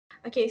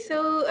Okay,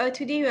 so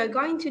today we are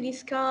going to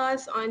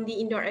discuss on the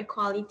indoor air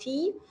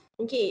quality.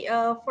 Okay,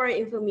 for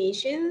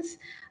informations,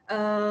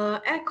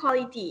 air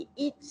quality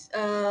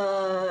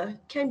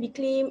can be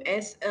claimed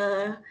as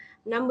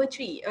number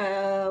three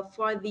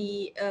for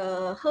the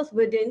health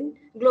burden,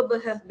 global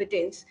health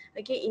burdens.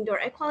 Okay,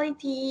 indoor air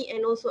quality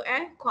and also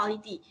air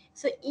quality.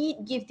 So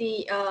it gives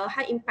the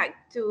high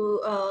impact to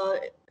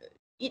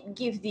it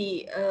gives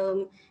the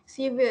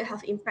severe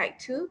health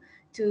impact to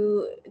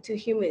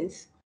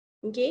humans.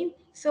 Okay,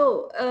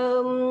 so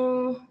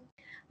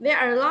there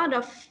are a lot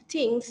of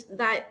things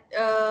that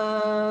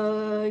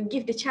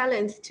give the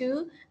challenge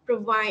to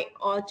provide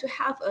or to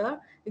have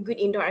a good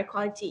indoor air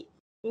quality.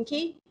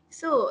 Okay,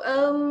 so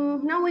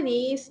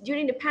nowadays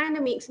during the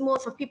pandemics,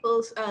 most of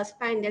people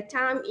spend their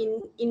time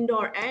in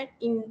indoor air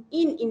in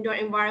indoor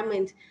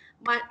environment.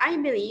 But I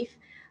believe,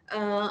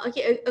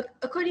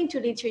 according to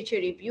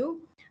literature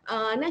review,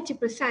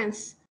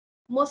 90%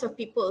 most of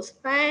people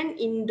spend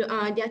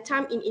their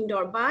time in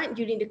indoor, but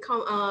during the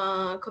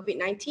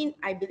COVID-19,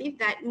 I believe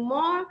that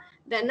more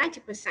than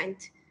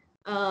 90%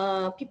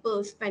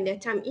 people spend their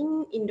time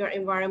in indoor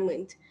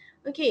environment.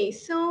 Okay,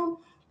 so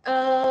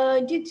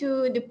due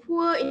to the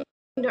poor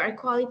indoor air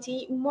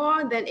quality,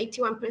 more than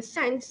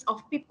 81%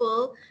 of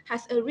people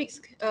has a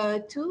risk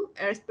to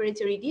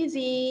respiratory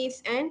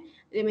disease and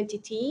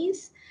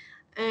dermatitis,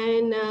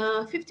 and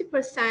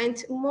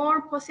 50%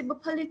 more possible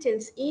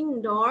pollutants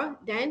indoor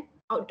than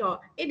outdoor.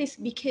 It is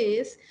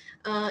because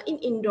in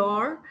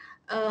indoor,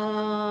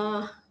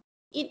 uh,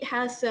 it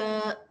has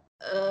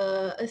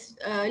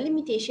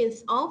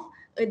limitations of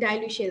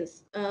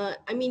dilutions.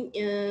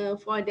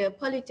 For the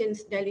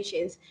pollutants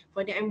dilutions,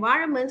 for the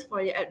environments,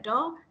 for the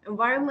outdoor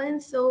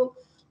environment. So,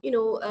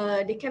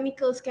 the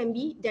chemicals can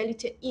be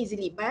diluted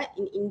easily, but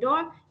in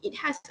indoor, it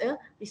has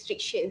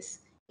restrictions.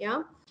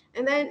 Yeah.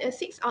 And then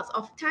 6 out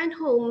of 10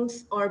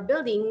 homes or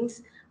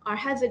buildings are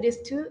hazardous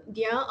to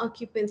their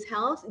occupants'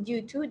 health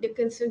due to the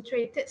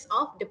concentrated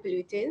of the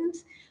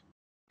pollutants.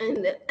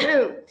 And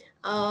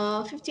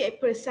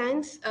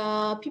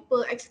 58%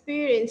 people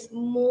experience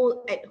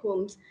mold at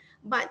homes.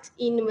 But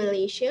in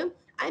Malaysia,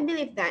 I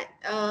believe that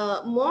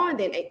more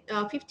than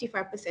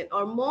 55%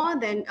 or more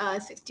than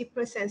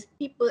 60%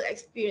 people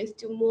experience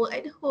to mold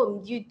at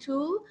home due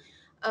to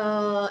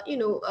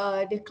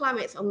the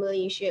climates of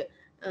Malaysia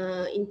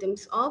in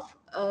terms of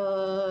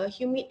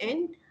humid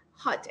and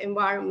hot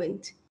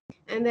environment.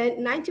 And then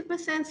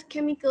 90%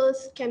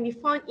 chemicals can be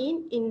found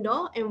in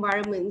indoor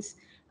environments.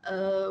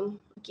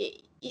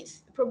 Okay,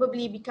 it's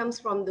probably becomes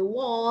from the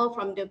wall,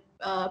 from the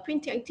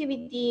printing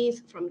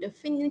activities, from the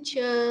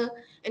furniture,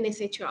 and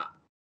etc.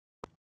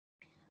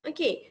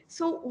 Okay,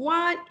 so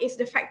what is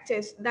the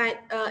factors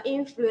that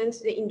influence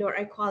the indoor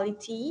air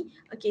quality?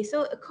 Okay,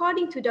 so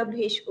according to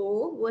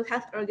WHO, World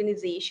Health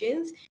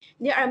Organizations,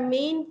 there are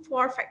main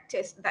four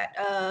factors that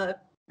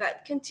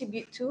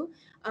contribute to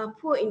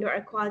poor indoor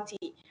air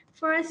quality.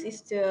 First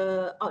is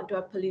the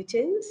outdoor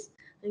pollutants.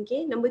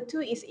 Okay, number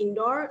two is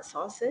indoor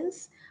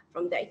sources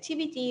from the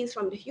activities,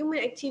 from the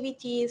human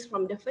activities,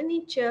 from the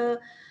furniture,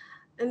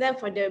 and then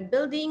for the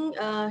building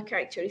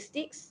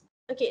characteristics.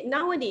 Okay,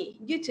 nowadays,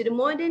 due to the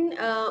modern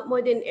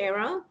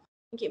era,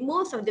 okay,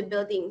 most of the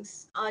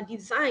buildings are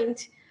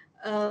designed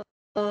with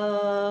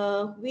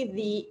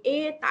the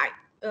airtight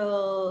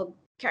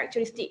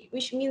characteristic,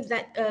 which means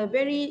that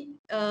very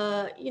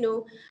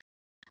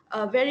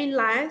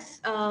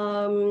less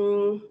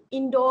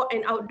indoor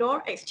and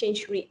outdoor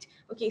exchange rate.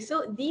 Okay,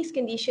 so these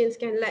conditions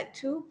can lead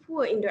to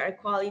poor indoor air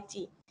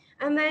quality.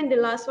 And then the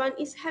last one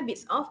is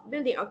habits of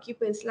building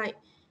occupants, like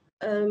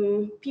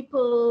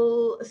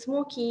people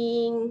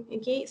smoking.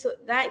 Okay, so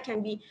that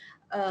can be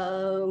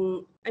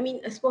a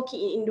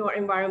smoking in indoor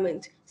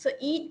environment. So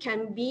it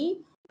can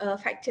be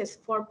factors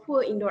for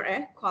poor indoor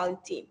air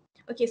quality.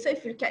 Okay, so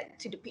if you look at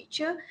to the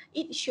picture,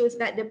 it shows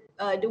that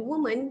the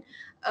woman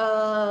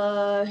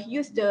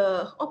use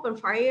the open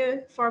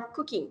fire for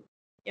cooking.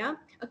 Yeah,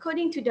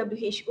 according to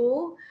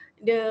WHO,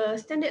 the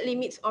standard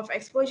limits of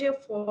exposure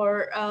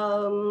for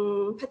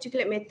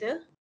particulate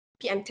matter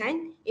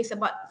PM10 is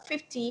about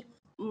 50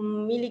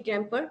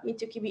 milligram per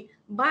meter cubic.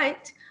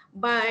 But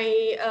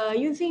by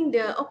using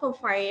the open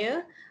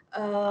fire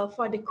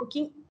for the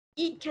cooking,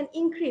 it can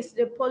increase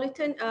the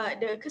pollutant,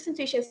 the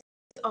concentrations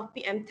of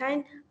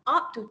PM10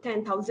 up to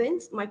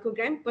 10,000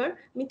 microgram per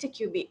meter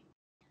cubic.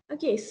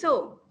 Okay,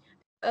 so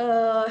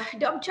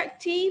the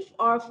objective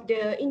of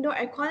the indoor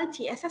air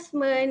quality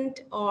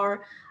assessment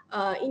or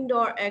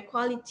indoor air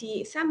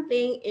quality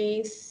sampling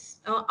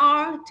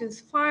are to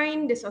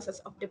find the sources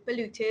of the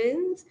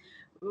pollutants,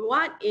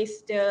 what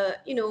is the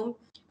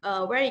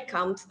where it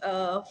comes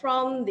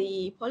from,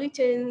 the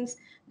pollutants,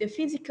 the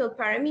physical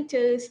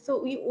parameters.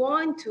 So we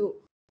want to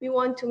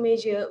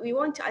measure, we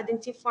want to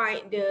identify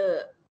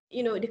the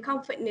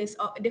comfort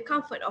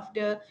of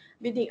the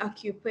building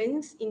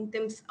occupants in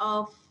terms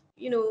of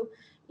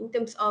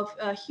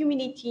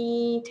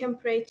humidity,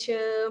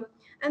 temperature,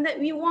 and that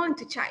we want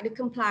to check the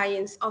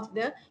compliance of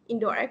the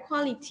indoor air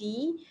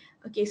quality.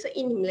 Okay, so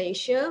in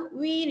Malaysia,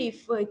 we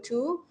refer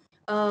to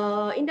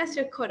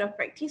Industrial Code of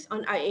Practice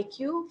on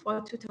IAQ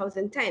for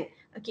 2010.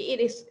 Okay,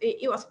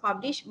 it was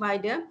published by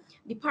the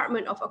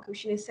Department of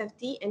Occupational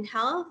Safety and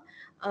Health,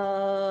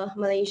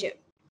 Malaysia.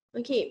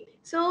 Okay,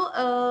 so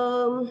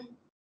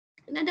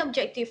another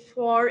objective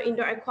for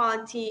indoor air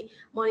quality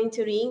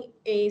monitoring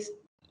is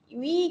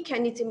we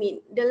can determine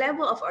the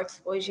level of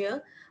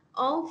exposure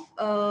of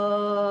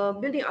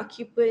building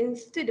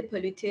occupants to the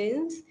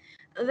pollutants.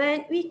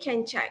 Then we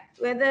can check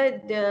whether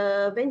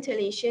the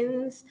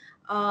ventilations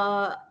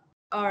are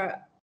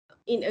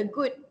in a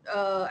good,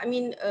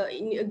 in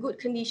a good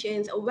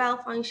conditions, or well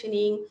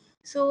functioning.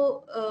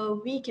 So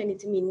we can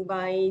determine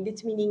by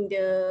determining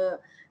the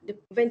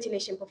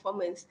ventilation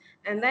performance.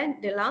 And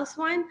then the last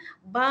one,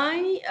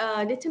 by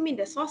determining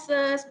the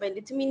sources, by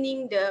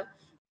determining the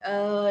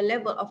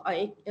level of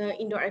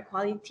indoor air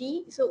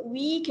quality, so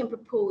we can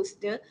propose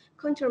the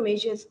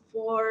countermeasures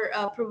for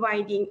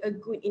providing a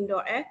good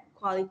indoor air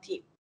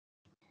quality.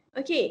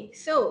 Okay,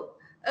 so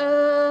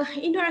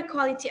indoor air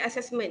quality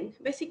assessment,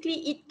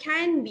 basically it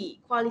can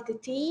be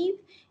qualitative,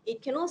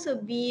 it can also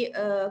be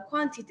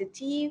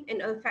quantitative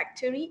and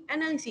olfactory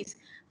analysis.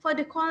 For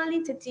the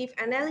qualitative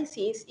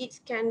analysis, it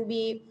can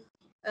be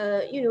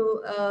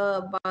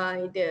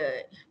by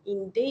the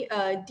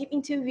deep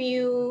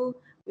interview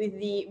with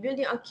the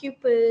building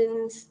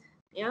occupants.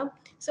 Yeah.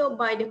 So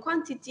by the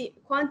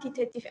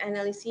quantitative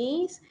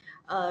analysis,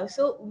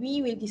 so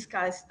we will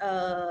discuss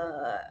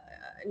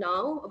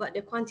now about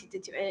the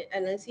quantitative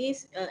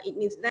analysis. It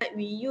means that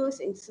we use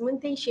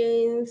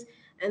instrumentations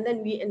and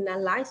then we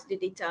analyze the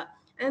data.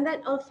 And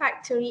then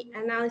olfactory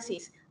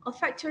analysis.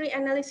 Olfactory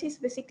analysis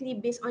basically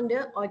based on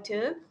the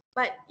author,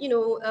 but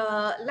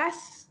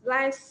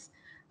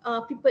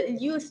people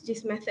use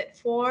this method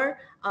for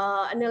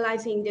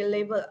analyzing the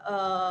level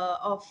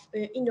of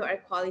indoor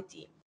air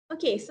quality.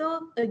 Okay,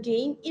 so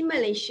again, in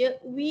Malaysia,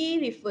 we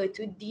refer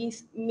to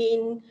these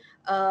main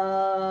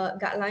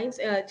guidelines,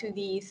 to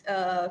this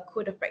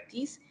code of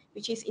practice,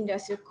 which is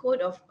Industrial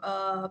Code of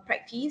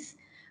Practice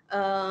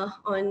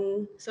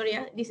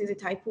this is a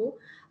typo,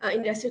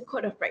 Industrial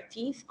Code of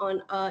Practice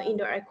on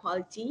indoor air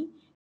quality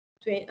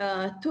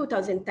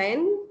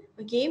 2010.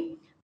 Okay,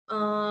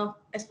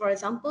 as for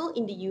example,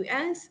 in the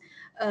US,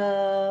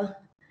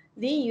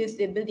 they use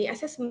the Building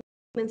Assessment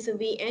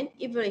Survey and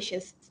Evaluation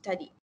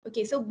Study.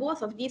 Okay, so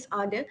both of these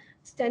are the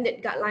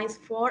standard guidelines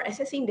for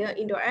assessing the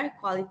indoor air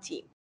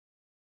quality.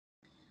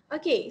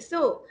 Okay,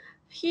 so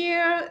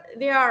here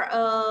there are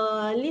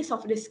a list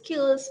of the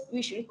skills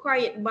which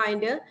required by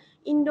the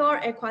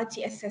indoor air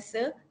quality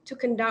assessor to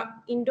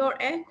conduct indoor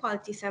air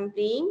quality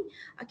sampling.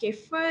 Okay,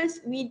 first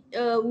we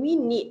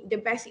need the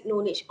basic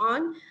knowledge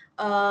on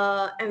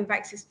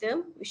MVAC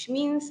system, which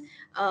means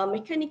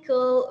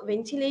mechanical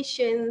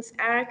ventilations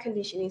air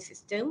conditioning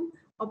system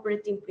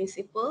operating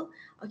principle.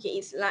 Okay,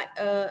 it's like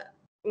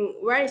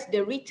where is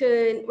the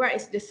return, where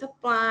is the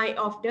supply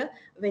of the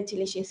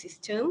ventilation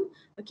system.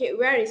 Okay,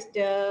 where is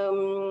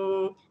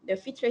the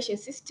filtration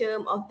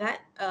system of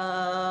that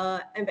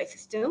MVAC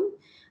system,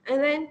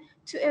 and then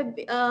to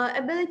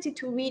ability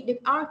to read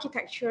the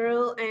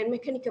architectural and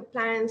mechanical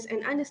plans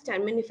and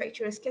understand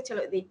manufacturer's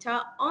catalog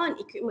data on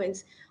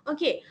equipments.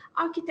 Okay,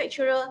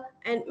 architectural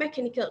and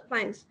mechanical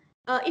plans.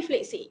 If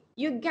let's say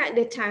you get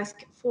the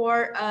task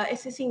for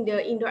assessing the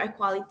indoor air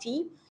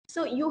quality,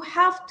 so you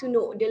have to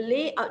know the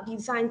layout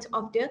designs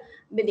of the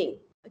building.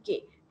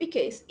 Okay,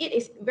 because it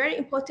is very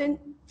important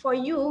for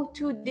you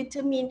to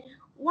determine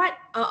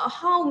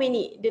how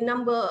many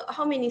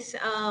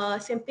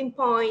sampling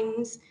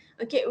points.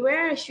 Okay,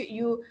 where should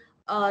you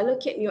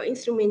locate your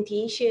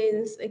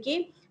instrumentations.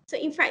 Okay, so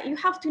in fact you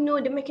have to know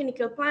the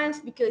mechanical plans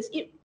because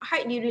it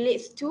highly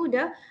relates to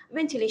the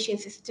ventilation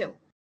system.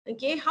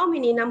 Okay, how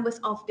many numbers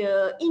of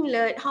the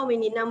inlet, how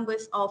many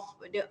numbers of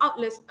the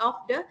outlets of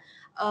the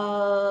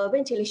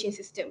ventilation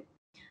system.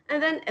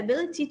 And then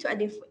ability to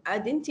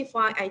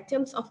identify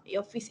items of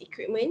office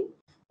equipment.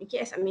 Okay,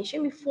 as I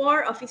mentioned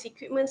before, office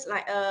equipments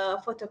like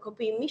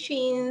photocopy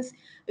machines,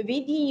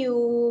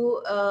 video,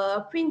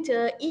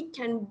 printer, it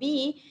can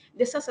be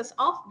the sources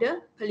of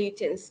the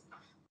pollutants.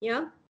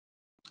 Yeah.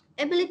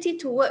 Ability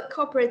to work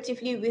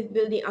cooperatively with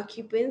building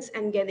occupants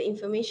and gather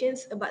information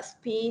about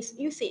space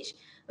usage.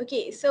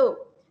 Okay,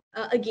 so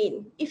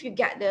again, if you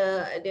get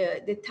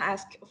the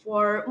task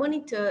for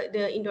monitor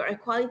the indoor air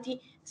quality,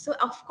 so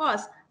of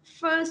course,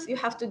 first you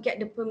have to get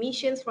the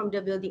permissions from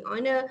the building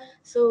owner.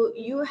 So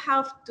you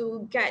have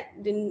to get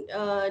the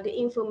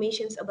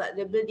informations about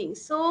the building.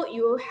 So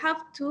you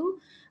have to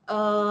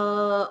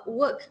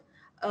work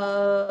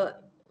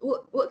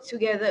work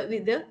together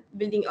with the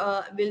building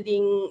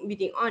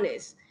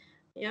owners.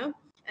 Yeah.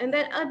 And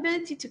then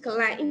ability to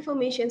collect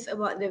information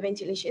about the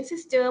ventilation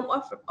system,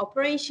 of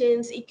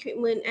operations,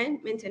 equipment,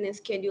 and maintenance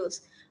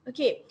schedules.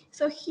 Okay,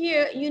 so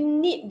here you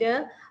need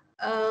the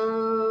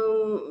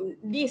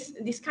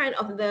this kind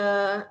of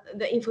the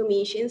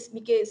informations,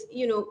 because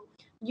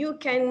you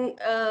can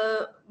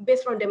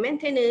based on the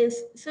maintenance,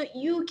 so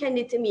you can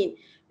determine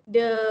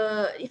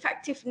the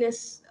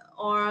effectiveness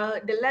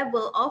or the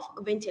level of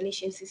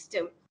ventilation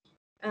system.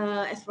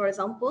 As for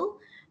example,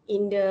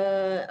 in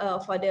the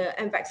for the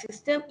MVAC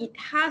system, it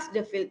has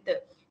the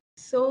filter.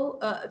 So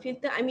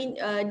filter, I mean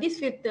this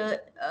filter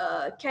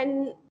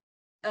can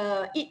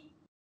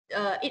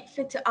it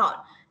filter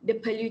out the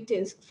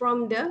pollutants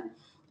from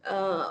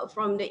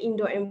the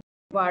indoor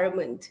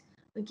environment.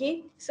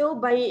 Okay, so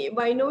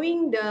by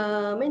knowing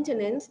the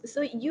maintenance,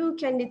 so you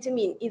can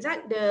determine is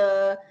that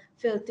the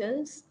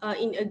filters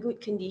in a good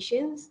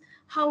conditions,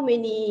 how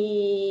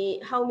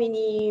many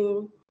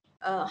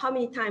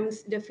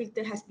times the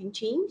filter has been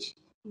changed.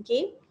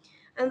 Okay,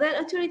 and then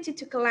authority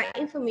to collect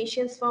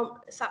information from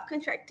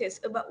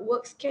subcontractors about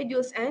work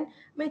schedules and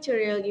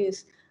material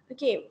use.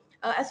 Okay,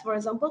 as for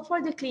example,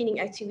 for the cleaning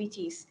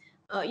activities,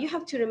 you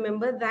have to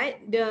remember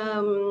that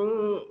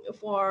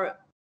for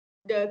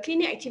the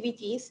cleaning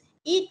activities,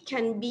 it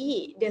can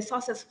be the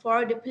sources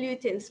for the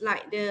pollutants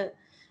like the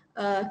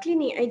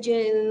cleaning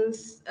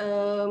agents.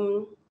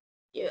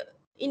 Yeah,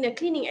 in the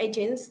cleaning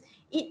agents,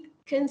 it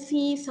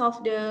consists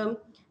of the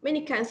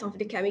many kinds of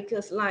the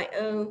chemicals like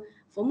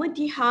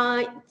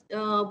formaldehyde,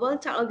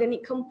 volatile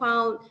organic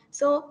compound.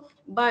 So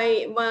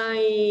by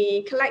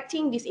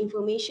collecting this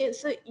information,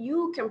 so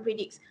you can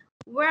predict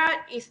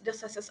where is the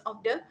sources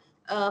of the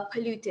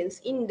pollutants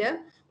in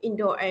the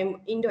indoor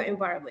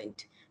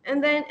environment,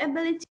 and then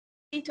ability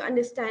to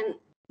understand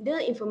the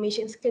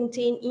information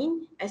contained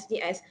in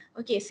SDS.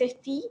 Okay,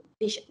 safety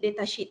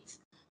data sheets.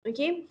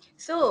 Okay,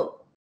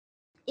 so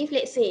if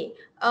let's say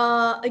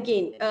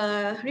again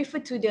refer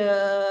to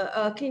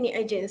the cleaning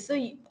agents, so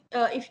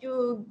if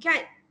you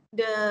get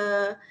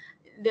the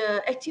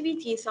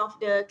activities of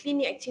the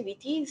cleaning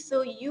activities,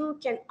 so you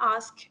can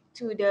ask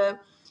to the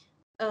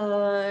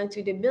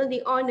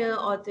building owner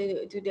or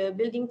to the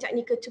building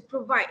technical to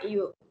provide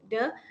you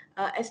the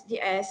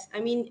SDS, I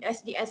mean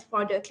SDS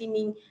for the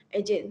cleaning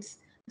agents.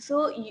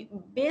 So you,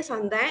 based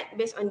on the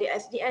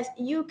SDS,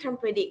 you can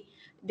predict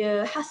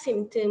the health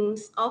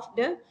symptoms of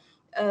the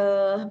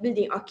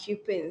building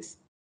occupants.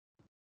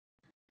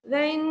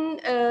 Then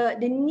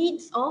the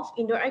needs of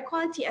indoor air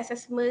quality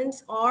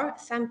assessments or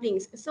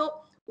samplings.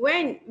 So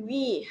when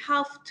we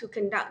have to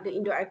conduct the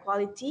indoor air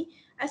quality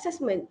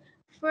assessment,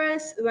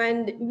 first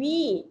when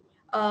we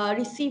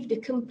receive the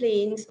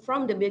complaints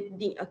from the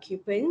building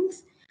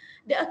occupants,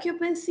 the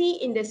occupancy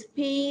in the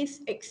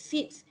space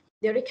exceeds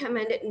the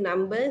recommended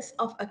numbers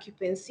of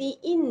occupancy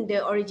in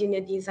the original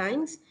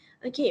designs.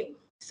 Okay,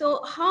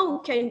 so how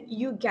can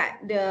you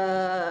get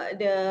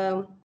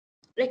the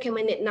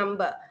recommended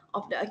number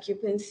of the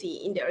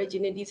occupancy in the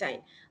original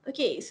design?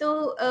 Okay,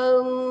 so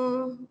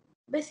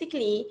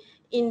basically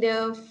in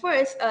the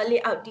first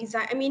layout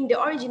design, I mean the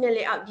original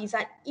layout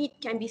design, it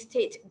can be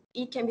stated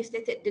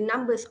the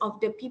numbers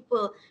of the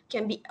people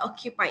can be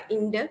occupied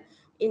in the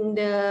in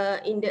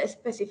the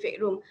specific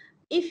room.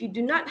 If you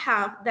do not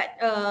have that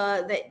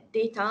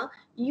data,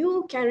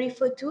 you can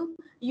refer to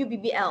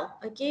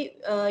UBBL. Okay,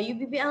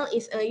 UBBL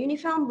is a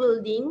Uniform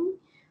Building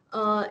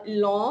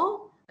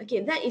Law.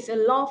 Okay, that is a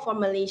law for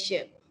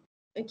Malaysia.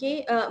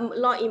 Okay,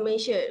 law in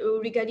Malaysia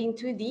regarding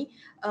to the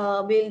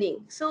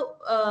building. So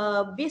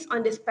based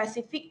on the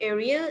specific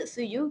area,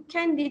 so you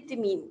can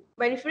determine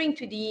by referring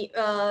to the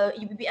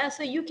UBBL,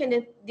 so you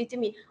can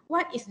determine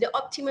what is the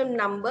optimum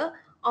number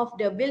of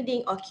the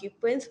building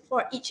occupants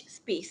for each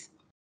space.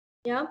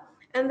 Yeah,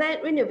 and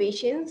then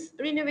renovations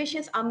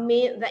are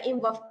made that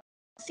involve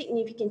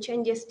significant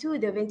changes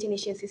to the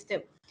ventilation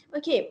system.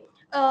 Okay,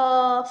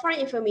 for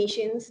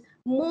informations,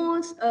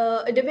 most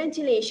the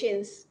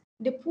ventilations,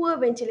 the poor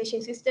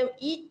ventilation system,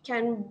 it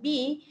can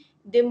be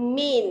the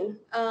main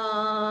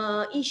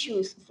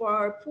issues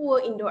for poor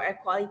indoor air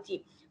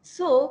quality.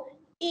 So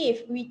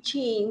if we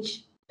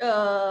change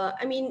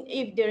I mean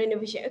if the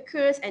renovation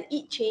occurs and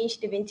it change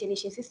the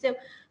ventilation system,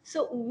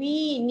 so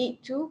we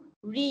need to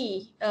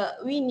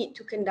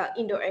conduct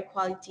indoor air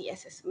quality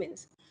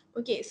assessments.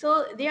 Okay,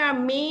 so there are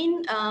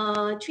main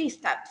three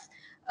steps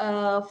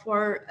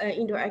for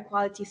indoor air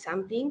quality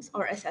samplings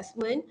or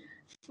assessment.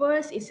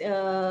 First is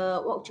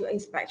walkthrough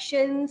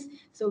inspections.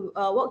 So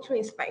walkthrough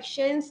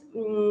inspections,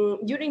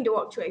 during the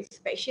walkthrough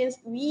inspections,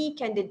 we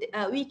can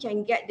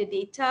get the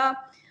data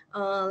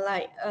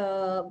like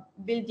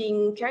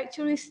building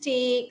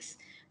characteristics,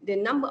 the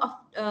number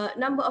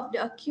of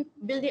the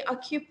building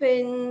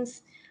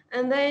occupants,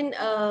 and then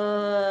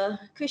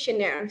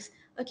questionnaires.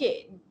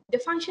 Okay, the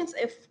functions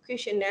of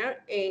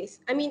questionnaire is,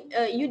 I mean,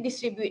 you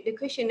distribute the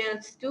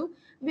questionnaires to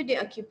building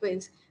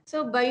occupants.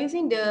 So by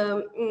using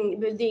the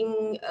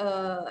building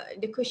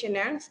the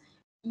questionnaires,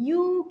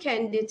 you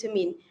can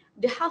determine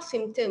the health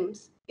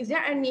symptoms. Is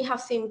there any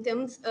health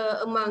symptoms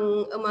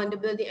among the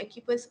building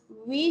occupants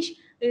which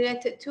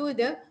related to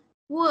the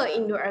poor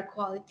indoor air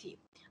quality?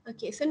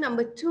 Okay, so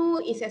number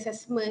two is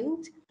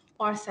assessment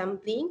or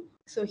sampling.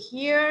 So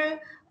here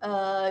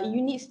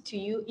you need to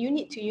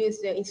use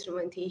the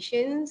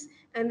instrumentations,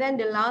 and then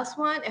the last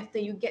one, after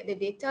you get the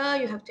data,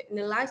 you have to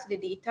analyze the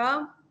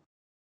data.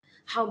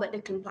 How about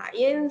the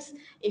compliance?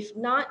 If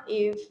not,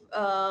 if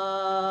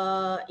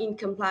in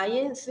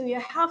compliance, so you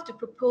have to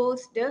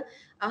propose the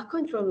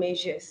control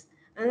measures.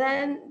 And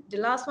then the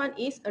last one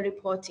is a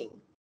reporting.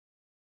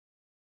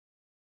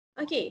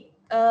 Okay,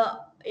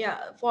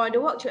 for the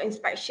walkthrough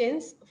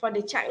inspections, for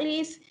the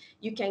checklist,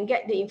 you can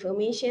get the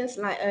informations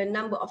like a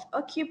number of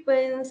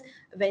occupants,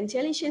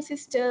 ventilation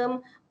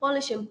system,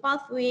 pollution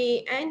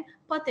pathway, and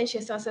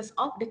potential sources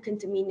of the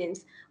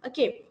contaminants.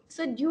 Okay,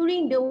 so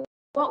during the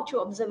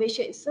walkthrough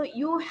observation, so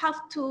you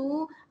have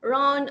to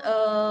run,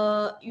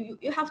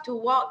 you have to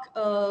walk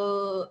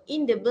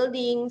in the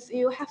buildings,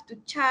 you have to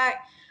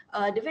check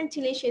the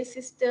ventilation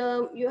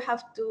system, you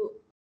have to,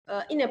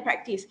 in a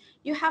practice,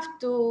 you have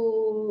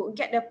to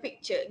get a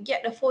picture,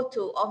 get a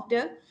photo of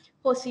the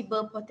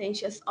possible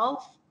potentials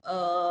of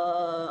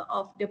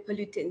the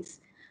pollutants.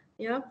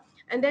 Yeah.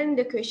 And then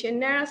the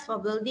questionnaires for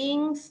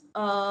buildings,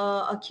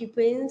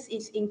 occupants,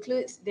 it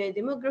includes the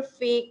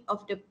demographic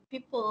of the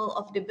people,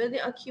 of the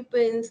building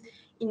occupants,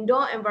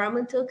 indoor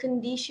environmental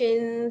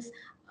conditions,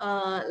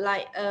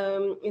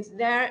 is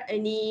there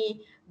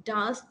any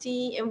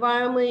dusty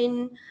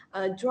environment,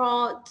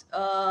 drought,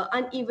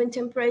 uneven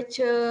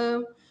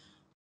temperature,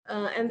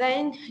 and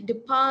then the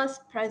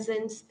past,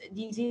 present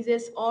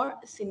diseases or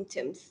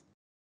symptoms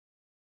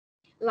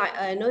like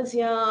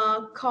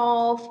nausea,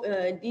 cough,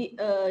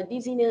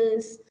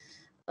 dizziness,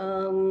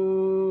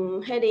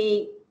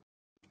 headache.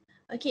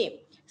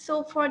 Okay,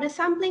 so for the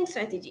sampling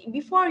strategy,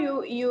 before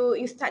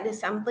you start the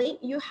sampling,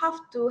 you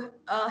have to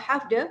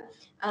have the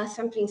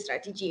sampling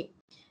strategy.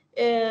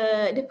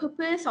 The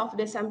purpose of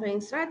the sampling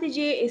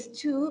strategy is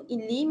to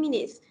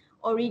eliminate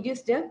or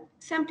reduce the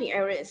sampling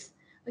errors.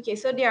 Okay,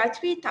 so there are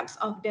three types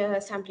of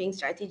the sampling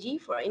strategy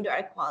for indoor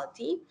air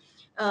quality.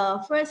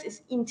 First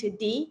is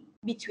inter-day,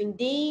 between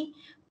day.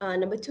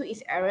 Number two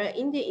is error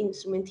in the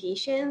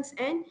instrumentations,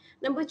 and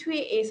number three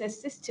is a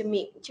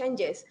systemic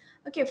changes.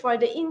 Okay, for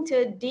the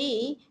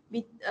inter-day,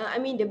 the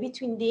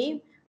between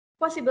day,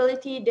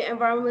 possibility the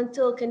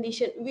environmental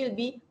condition will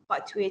be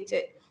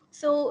fluctuated.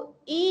 So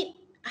when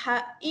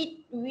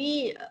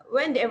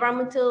the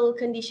environmental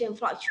condition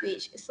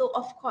fluctuates, so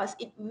of course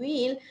it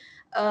will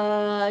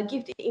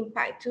give the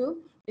impact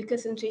to the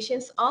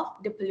concentrations of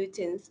the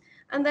pollutants.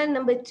 And then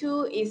number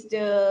two is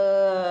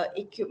the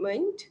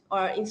equipment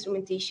or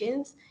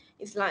instrumentations.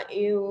 It's like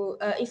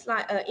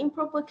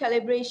improper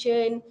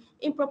calibration,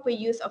 improper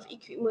use of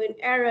equipment,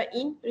 error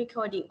in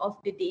recording of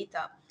the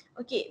data.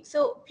 Okay,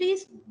 so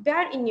please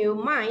bear in your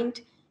mind,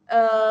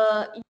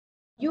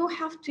 you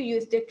have to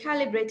use the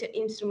calibrated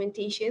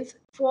instrumentations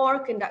for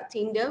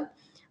conducting the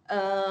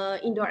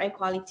indoor air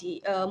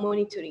quality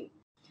monitoring.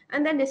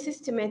 And then the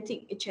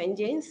systematic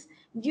changes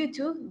due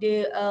to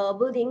the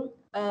building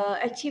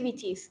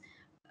activities.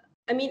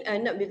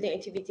 Not building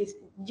activities,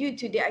 due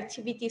to the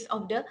activities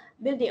of the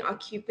building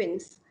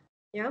occupants.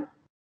 Yeah.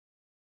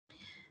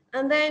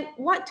 And then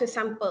what to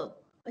sample?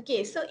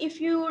 Okay, so if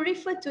you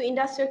refer to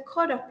Industrial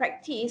Code of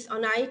Practice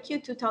on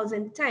IQ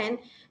 2010,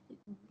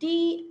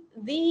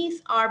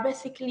 these are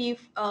basically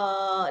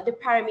the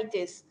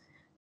parameters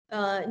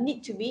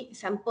need to be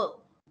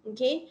sampled.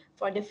 Okay,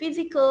 for the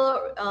physical,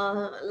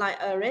 like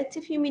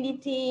relative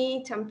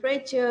humidity,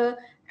 temperature,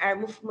 air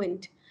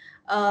movement.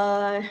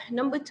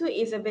 Number two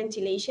is a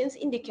ventilations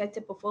indicator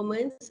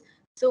performance.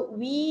 So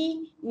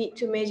we need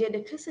to measure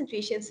the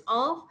concentrations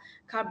of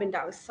carbon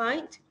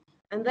dioxide.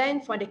 And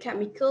then for the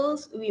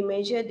chemicals, we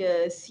measure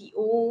the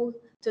CO,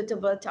 total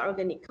volatile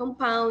organic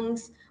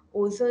compounds,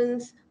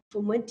 ozones,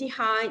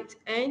 formaldehyde,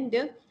 and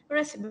the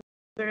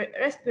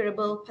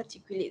respirable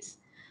particulates.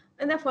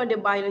 And then for the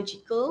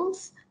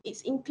biologicals,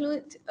 it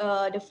includes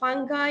the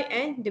fungi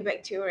and the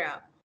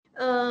bacteria.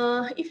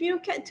 If you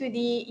look at to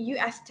the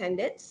US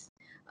standards,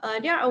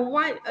 there are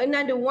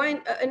another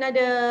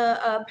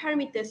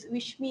parameters,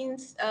 which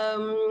means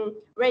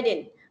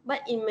radon.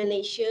 But in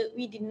Malaysia,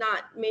 we did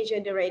not measure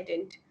the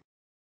radon.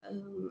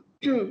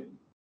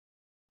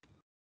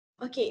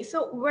 Okay,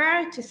 so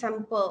where to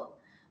sample?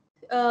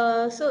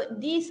 So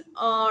these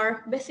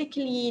are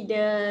basically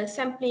the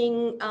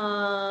sampling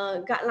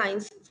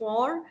guidelines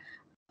for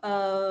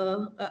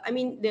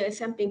the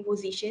sampling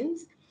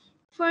positions.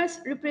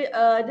 First,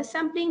 the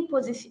sampling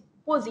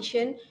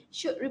position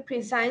should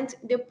represent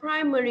the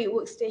primary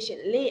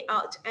workstation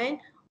layout and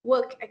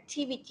work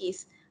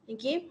activities.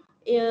 Okay,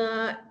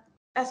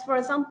 as for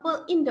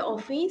example, in the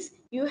office,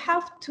 you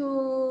have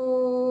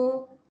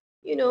to,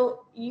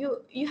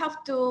 you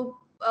have to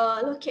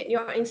locate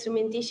your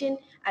instrumentation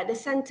at the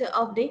center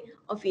of the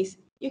office.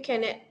 You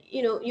cannot,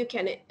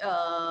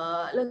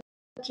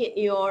 locate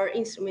your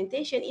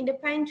instrumentation in the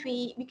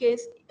pantry,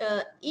 because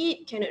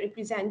it cannot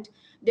represent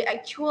the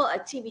actual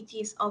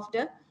activities of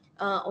the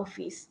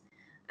office.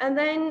 And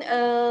then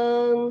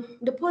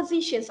the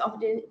positions of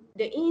the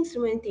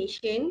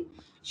instrumentation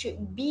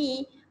should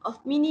be of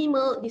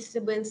minimal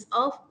disturbance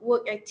of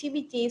work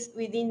activities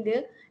within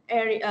the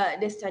area,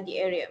 the study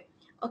area.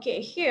 Okay,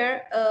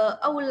 here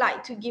I would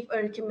like to give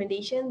a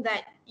recommendation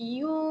that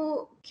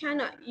you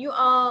cannot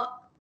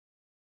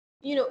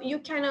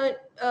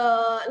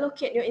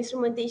locate your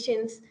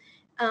instrumentations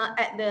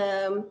at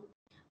the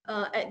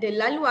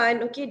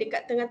laluan, okay,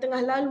 dekat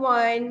tengah-tengah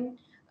laluan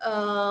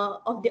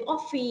of the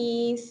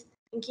office.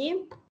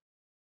 Okay,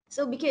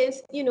 so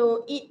because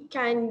it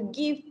can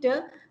give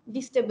the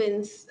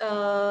disturbance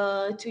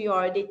to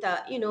your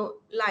data, you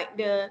know, like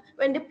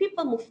when the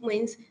people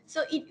movements,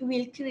 so it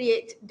will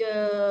create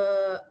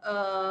the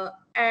uh,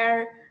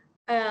 air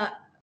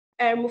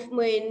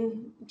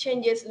movement,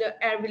 changes the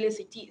air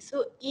velocity.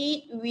 So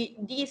it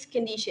with these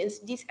conditions,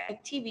 these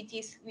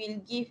activities will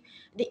give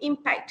the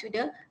impact to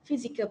the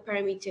physical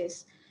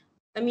parameters.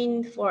 I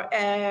mean, for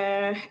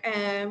air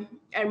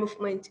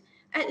movement,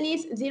 at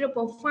least zero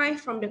point 0.5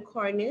 from the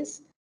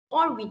corners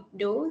or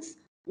windows,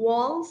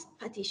 walls,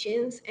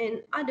 partitions,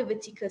 and other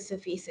vertical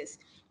surfaces.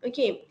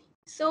 Okay,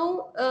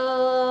 so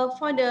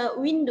for the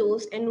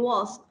windows and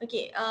walls,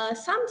 okay,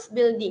 some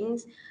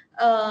buildings,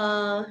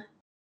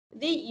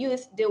 they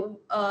use the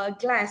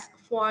glass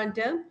for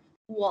the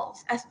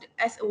walls as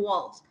a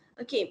walls.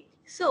 Okay,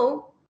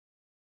 so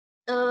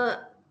uh,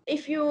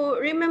 if you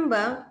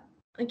remember,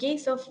 okay,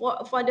 so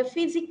for the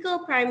physical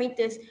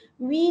parameters,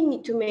 we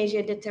need to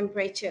measure the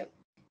temperature.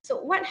 So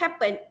what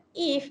happened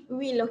if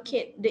we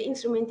locate the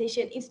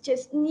instrumentation is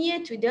just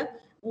near to the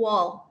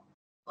wall?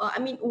 I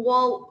mean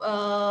wall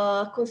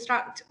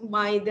construct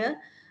by the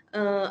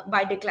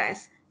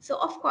glass. So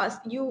of course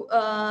you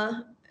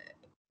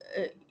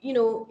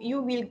know,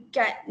 you will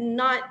get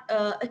not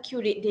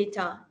accurate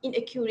data,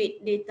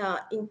 inaccurate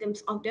data in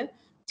terms of the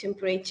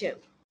temperature.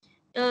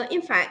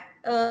 In fact,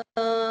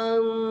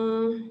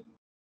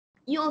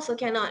 you also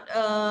cannot,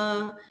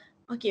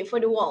 okay, for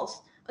the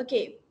walls.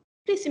 Okay,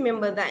 please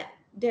remember that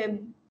the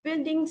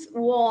buildings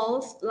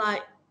walls,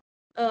 like,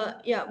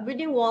 yeah,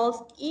 building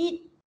walls,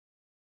 it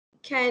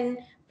can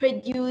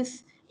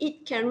produce,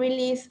 it can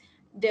release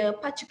the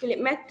particulate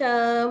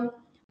matter,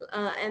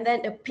 and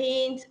then the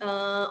paint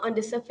on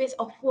the surface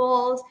of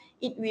walls,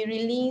 it will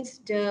release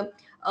the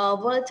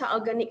volatile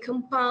organic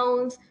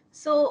compounds.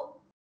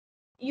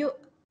 You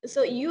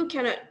so you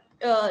cannot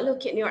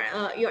look at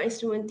your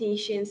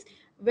instrumentations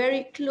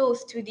very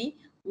close to the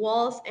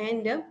walls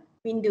and the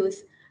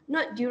windows,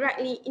 not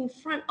directly in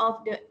front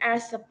of the air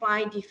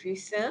supply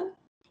diffuser,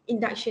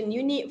 induction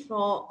unit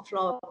for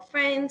floor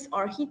fans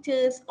or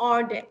heaters,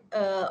 or the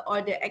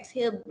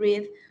exhale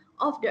breath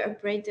of the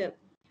operator.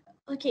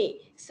 Okay,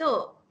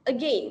 so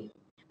again,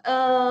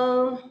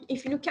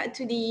 if you look at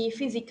to the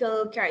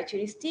physical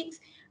characteristics,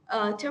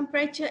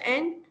 temperature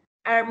and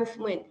air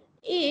movement.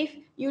 If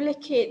you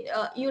locate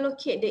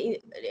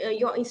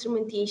your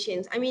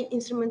instrumentations, I mean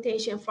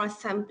instrumentation for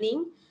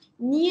sampling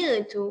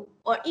near to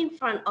or in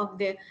front of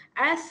the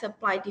air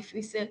supply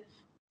diffuser,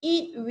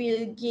 it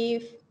will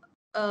give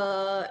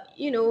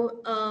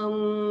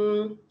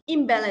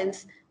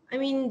imbalance. I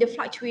mean the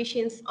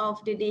fluctuations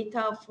of the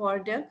data for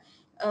the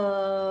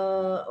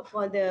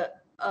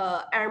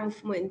air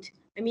movement,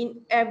 I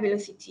mean air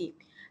velocity,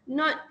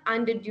 not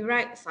under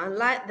direct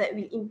sunlight that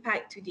will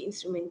impact to the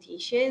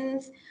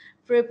instrumentations,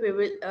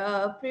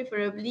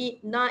 preferably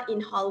not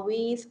in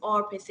hallways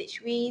or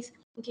passageways.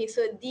 Okay,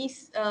 so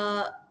this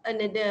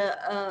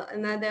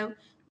another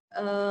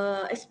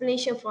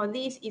explanation for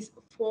this is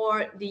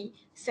for the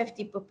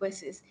safety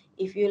purposes.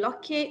 If you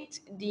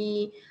locate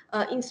the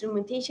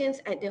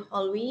instrumentations at the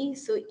hallway,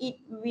 so it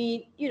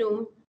will, you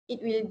know,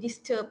 it will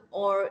disturb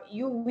or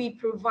you will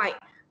provide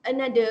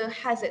another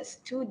hazards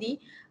to the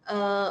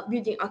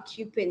building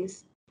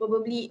occupants.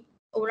 Probably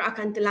orang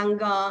akan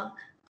terlanggar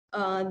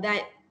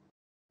that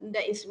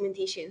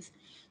instrumentations.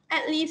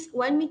 At least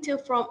 1 meter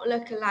from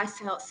localized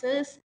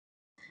sources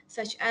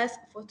such as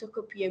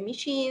photocopier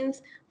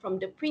machines, from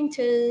the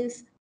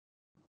printers,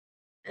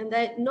 and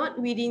that not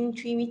within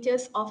 3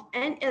 meters of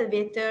an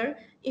elevator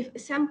if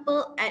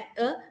sample at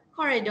a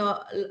corridor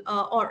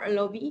or a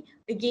lobby.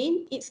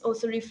 Again, it's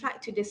also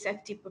reflect to the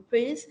safety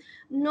purpose,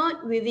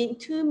 not within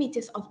 2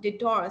 meters of the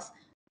doors.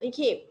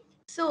 Okay,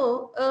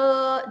 so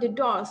the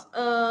doors,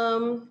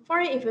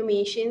 for your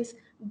informations,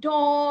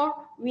 door,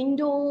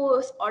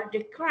 windows, or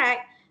the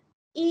crack,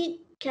 it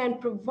can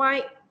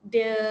provide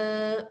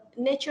the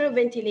natural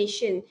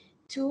ventilation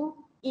to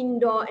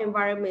indoor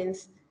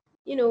environments.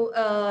 You know,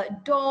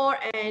 door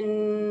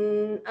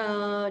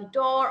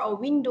or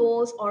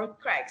windows or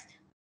cracks,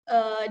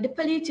 the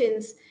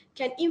pollutants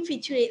can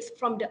infiltrate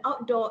from the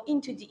outdoor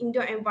into the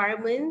indoor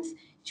environments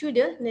through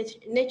the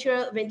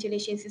natural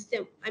ventilation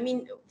system. I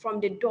mean, from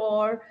the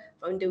door,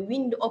 from the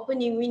window,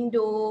 opening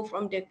window,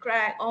 from the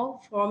crack, or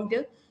from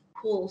the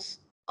holes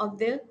of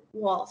the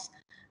walls.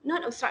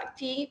 Not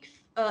obstructive,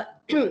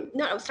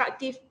 not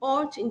obstructive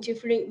or to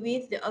interfering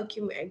with the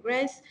occupant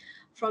egress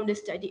from the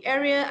study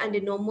area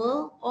under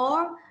normal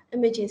or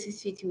emergency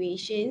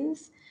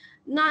situations,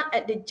 not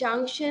at the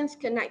junctions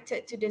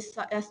connected to the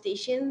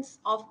stations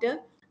of the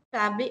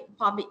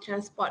public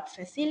transport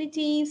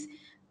facilities,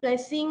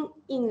 placing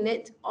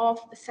inlet of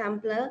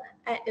sampler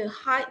at a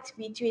height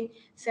between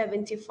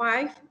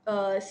 75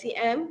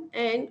 cm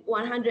and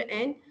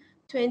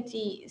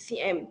 120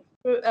 cm,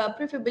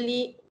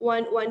 preferably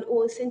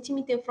 110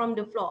 centimeter from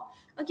the floor.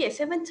 Okay,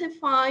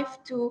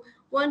 75 to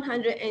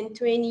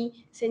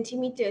 120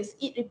 centimeters,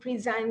 it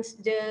represents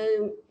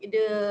the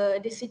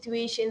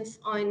situations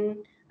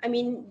on, I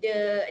mean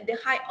the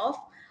height of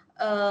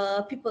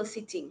people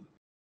sitting.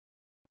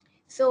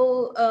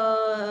 So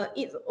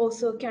it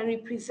also can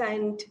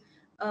represent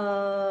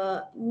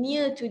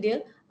near to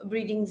the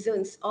breeding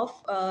zones of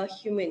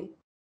human.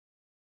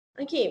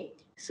 Okay,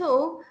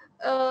 so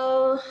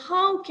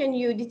how can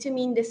you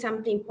determine the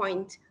sampling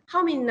point?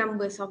 How many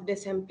numbers of the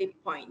sampling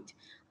point?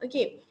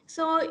 Okay,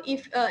 so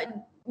if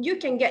you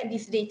can get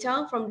this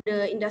data from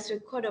the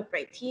Industrial Code of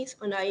Practice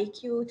on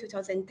IAQ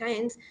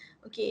 2010.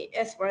 Okay,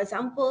 as for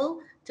example,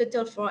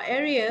 total floor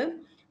area,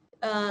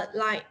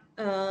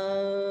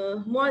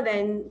 more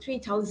than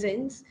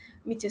 3,000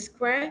 meters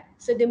square.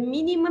 So the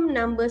minimum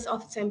numbers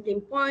of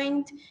sampling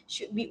point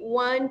should be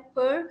one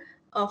per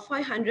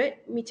 500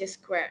 meters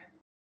square.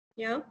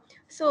 Yeah,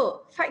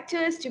 so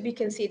factors to be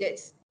considered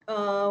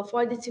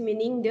for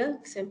determining the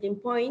sampling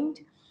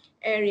point: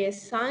 area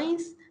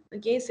size.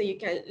 Okay, so you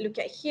can look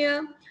at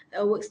here,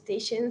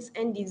 workstations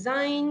and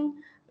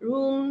design,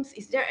 rooms.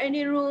 Is there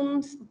any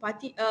rooms?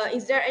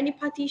 Is there any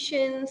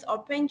partitions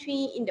or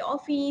pantry in the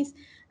office?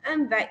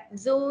 And back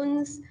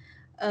zones,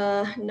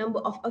 number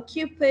of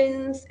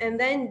occupants, and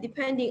then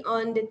depending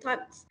on the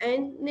types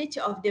and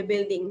nature of the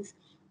buildings,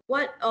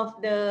 what of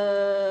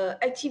the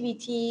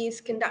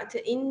activities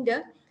conducted in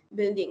the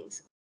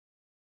buildings.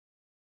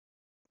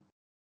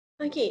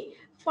 Okay,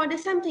 for the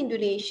sampling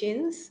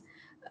durations,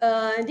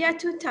 there are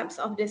two types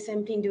of the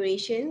sampling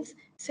durations: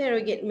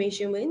 surrogate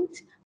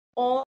measurement,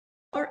 or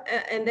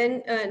and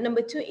then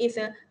number two is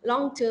a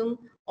long-term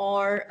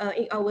or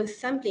 8 hours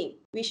sampling,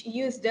 which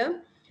use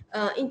the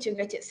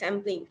integrated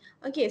sampling.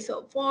 Okay,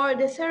 so for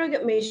the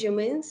surrogate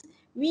measurements,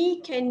 we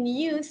can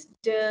use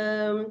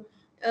the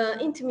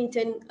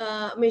intermittent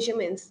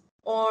measurements,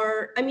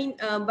 or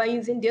by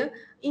using the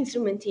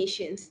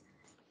instrumentations.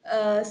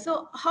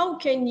 So how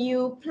can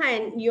you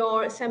plan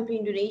your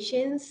sampling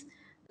durations?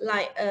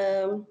 Like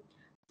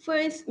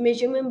first,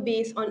 measurement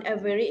based on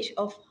average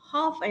of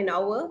half an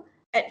hour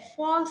at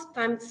 4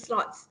 time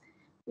slots,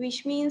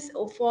 which means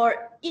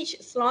for each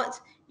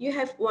slot you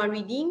have one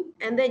reading,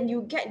 and then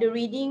you get the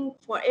reading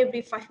for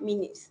every 5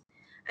 minutes.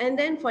 And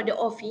then for the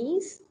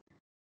office,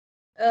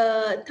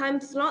 time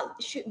slot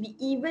should be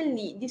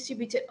evenly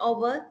distributed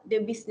over the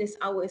business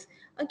hours.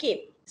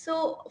 Okay,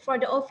 so for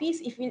the office,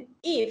 if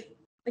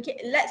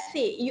okay, let's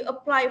say you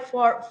apply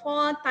for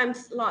 4 time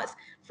slots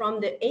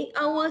from the 8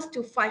 hours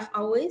to 5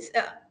 hours.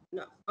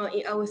 No,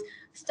 8 hours.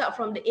 Start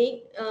from the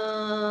 8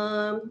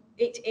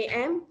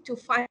 a.m. to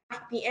 5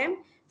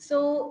 p.m.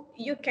 So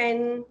you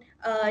can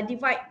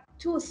divide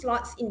 2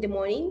 slots in the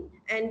morning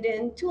and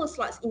then 2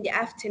 slots in the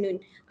afternoon.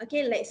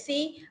 Okay, let's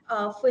say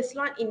first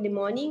slot in the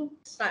morning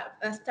start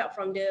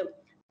from the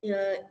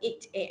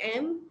 8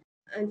 a.m.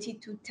 until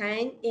to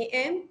 10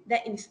 a.m.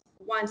 That is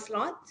one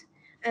slot,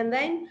 and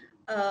then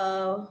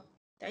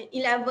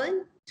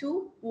 11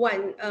 to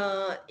 1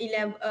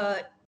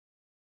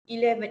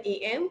 11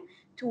 a.m.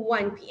 to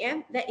 1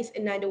 p.m. That is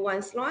another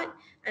one slot.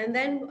 And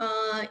then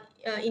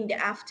in the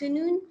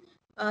afternoon,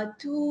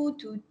 2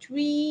 to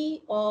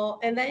 3,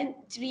 and then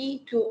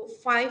 3 to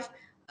 5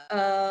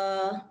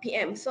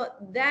 p.m. So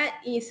that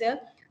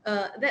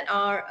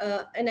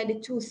are another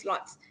 2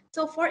 slots.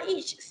 So for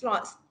each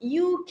slots,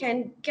 you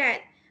can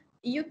take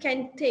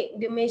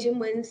the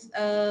measurements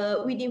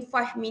within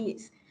 5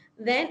 minutes.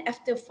 Then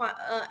after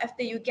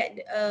you get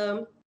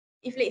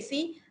if let's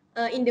say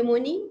in the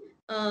morning,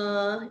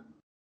 uh,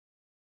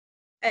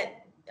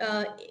 at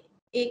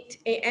 8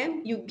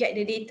 a.m. you get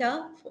the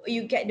data,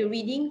 you get the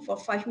reading for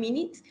 5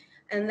 minutes,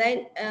 and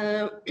then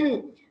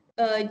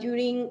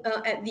during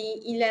at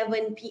the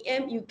 11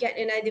 p.m. you get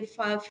another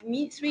 5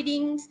 minutes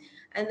readings,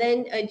 and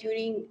then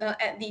during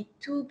at the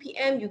 2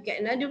 p.m. you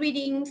get another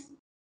readings,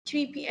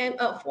 3 p.m.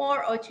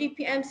 4 or 3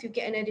 p.m. you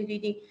get another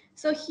reading.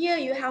 So here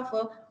you have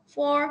a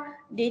 4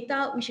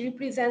 data which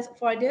represents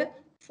for the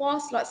 4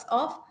 slots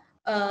of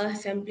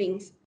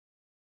samplings.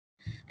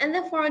 And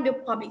then for the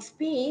public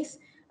space,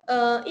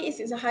 it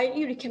is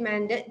highly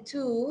recommended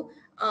to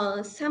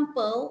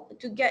sample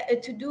to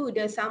do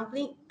the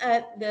sampling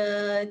at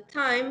the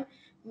time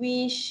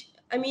which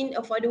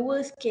for the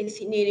worst case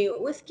scenario.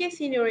 Worst case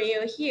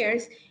scenario here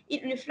is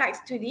it reflects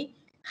to the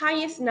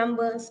highest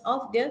numbers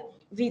of the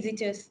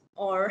visitors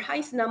or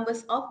highest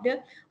numbers of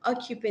the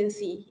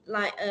occupancy,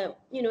 like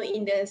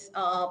in this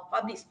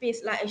public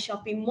space like a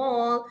shopping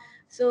mall.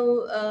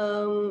 So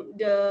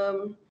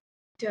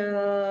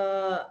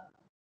the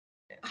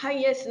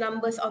highest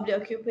numbers of the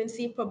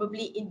occupancy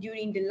probably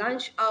during the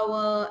lunch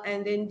hour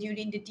and then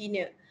during the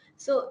dinner.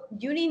 So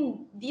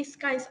during these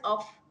kinds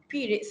of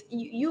periods,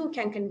 you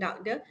can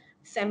conduct the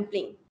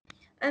sampling.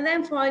 And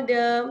then for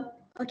the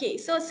okay,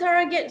 so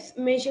surrogate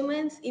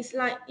measurements is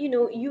like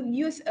you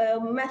use a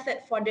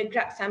method for the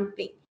graph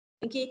sampling.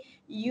 Okay,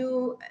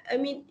 you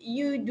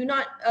do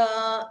not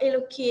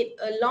allocate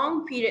a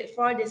long period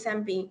for the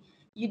sampling.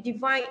 You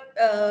divide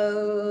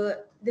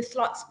the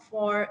slots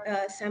for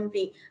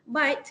sampling.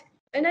 But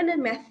another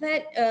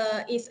method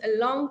is a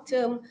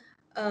long-term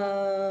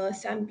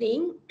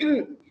sampling.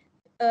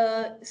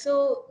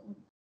 So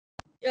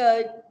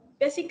uh,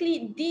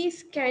 basically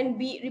this can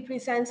be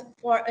represents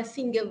for a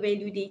single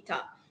value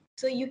data.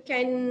 So you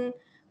can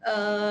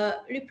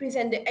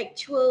represent the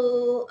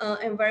actual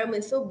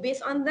environment. So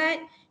based on that,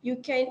 you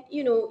can,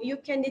 you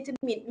can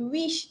determine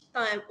which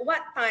time,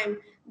 what time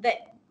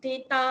that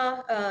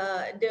data,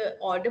 the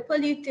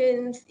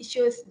pollutants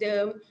shows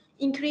the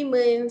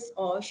increments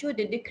or show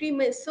the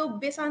decrements. So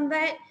based on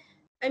that,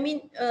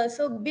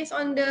 so based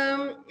on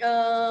the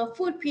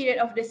full period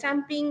of the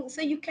sampling,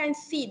 so you can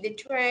see the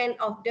trend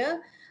of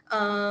the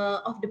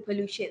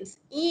pollutions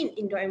in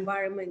indoor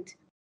environment.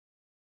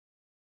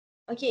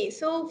 Okay,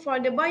 so for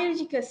the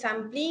biological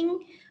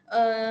sampling,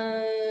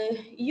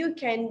 you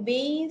can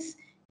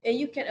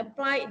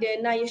apply the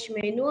NIOSH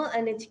manual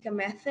analytical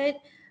method.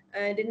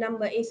 The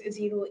number is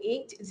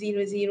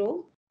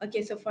 0800.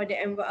 Okay, so for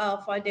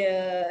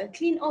the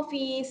clean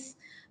office,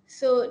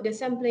 so the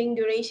sampling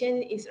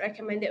duration is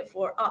recommended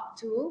for up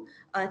to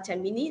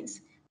 10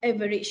 minutes.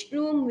 Average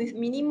room with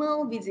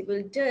minimal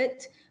visible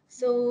dirt.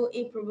 So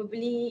it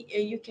probably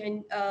you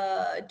can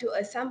do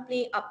a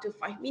sampling up to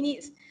 5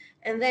 minutes,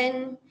 and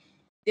then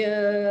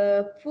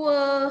the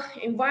poor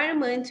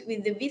environment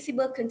with the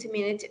visible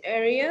contaminated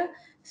area.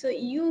 So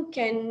you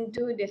can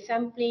do the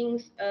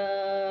samplings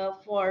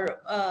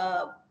for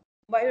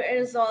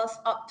bioaerosols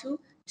up to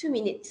 2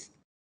 minutes.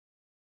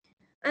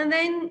 And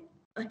then,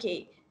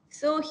 okay,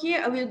 so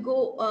here I will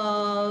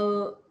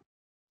go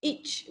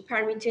each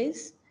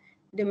parameters,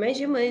 the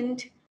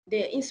measurement,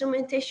 the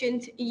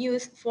instrumentation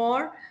used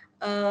for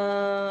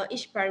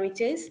each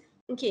parameters.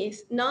 Okay,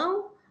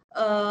 now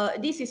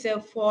this is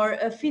for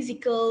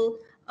physical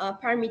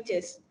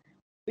parameters,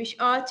 which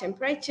are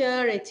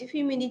temperature, relative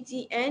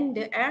humidity, and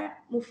the air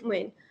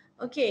movement.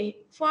 Okay,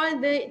 for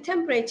the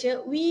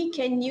temperature, we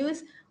can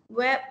use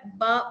web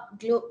bulb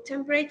globe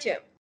temperature.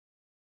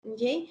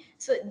 Okay,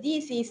 so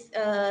this is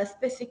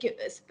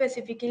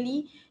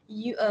specifically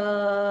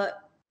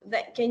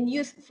that can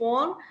use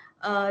for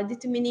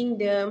determining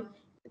the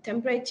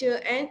temperature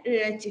and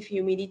relative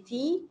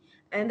humidity.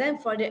 And then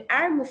for the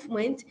air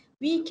movement,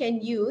 we can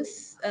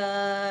use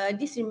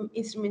this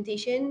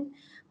instrumentation,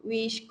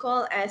 which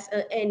called as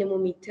an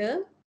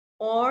anemometer.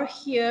 Or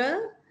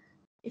here,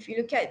 if you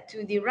look at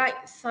to the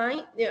right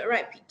side, the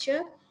right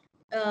picture,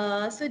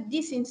 so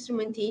these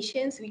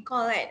instrumentations we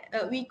call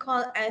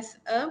as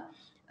a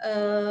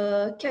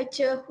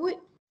catcher hood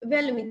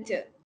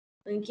velometer.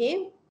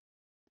 Okay,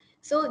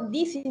 so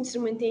these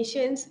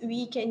instrumentations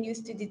we can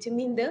use to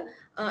determine the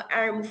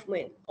air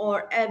movement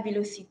or air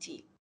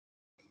velocity.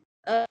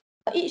 Uh,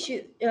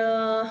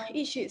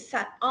 it should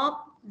set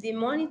up the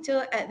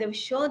monitor at the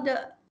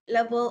shoulder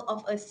level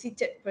of a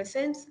seated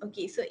person.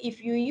 Okay, so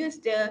if you use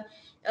the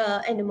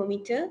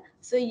anemometer,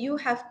 so you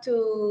have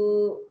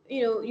to,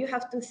 you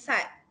have to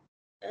set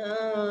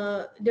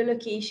the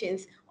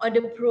locations or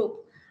the probe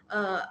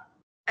uh,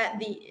 at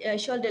the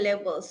shoulder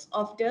levels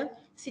of the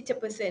seated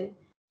person,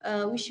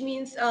 which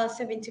means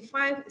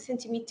 75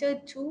 centimeter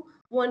to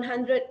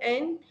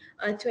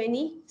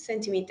 120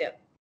 centimeter,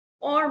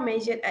 or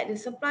measured at the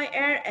supply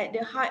air at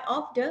the height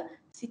of the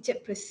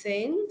seated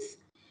persons.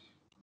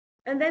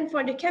 And then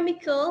for the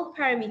chemical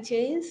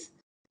parameters,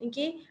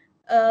 okay,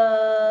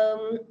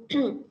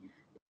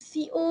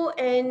 CO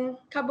and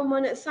carbon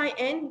monoxide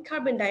and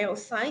carbon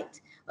dioxide.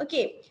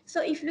 Okay,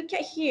 so if you look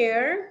at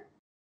here,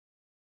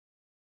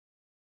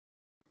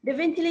 the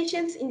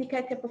ventilation's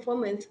indicator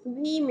performance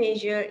we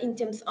measure in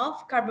terms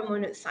of carbon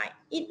monoxide.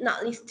 It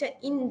not listed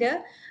in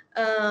the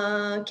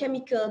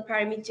chemical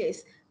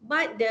parameters,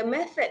 but the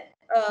method,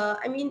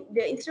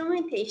 the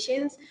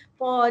instrumentations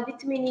for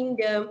determining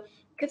the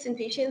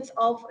concentrations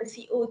of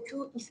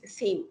CO2 is the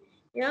same.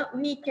 Yeah,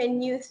 we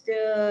can use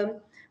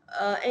the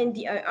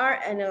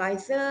NDIR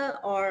analyzer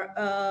or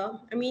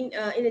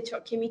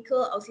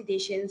electrochemical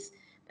oxidations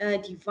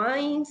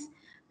device.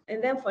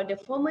 And then for the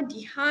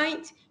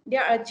formaldehyde,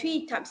 there are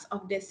three types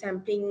of the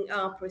sampling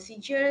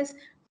procedures.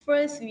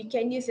 First, we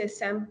can use a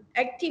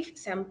active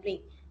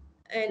sampling,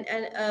 and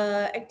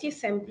active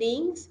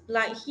samplings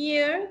like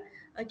here.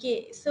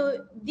 Okay,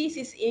 so this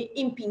is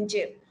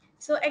impingement.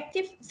 So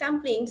active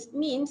samplings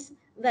means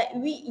that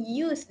we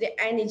use the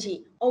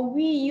energy or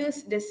we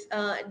use this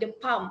the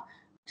pump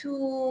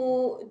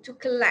to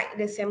collect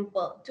the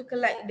sample, to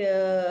collect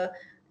the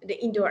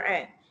indoor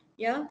air.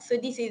 Yeah, so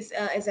this is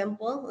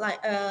example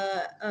like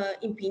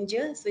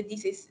impinger. So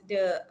this is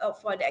the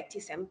for the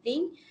active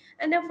sampling.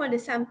 And then for the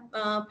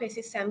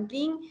passive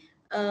sampling,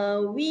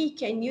 we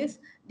can use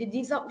the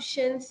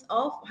desorptions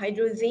of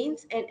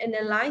hydrogens and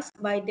analyzed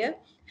by the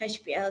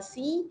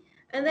HPLC.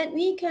 And then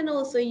we can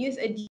also use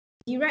a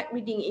direct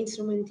reading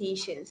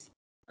instrumentations.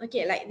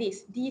 Okay, like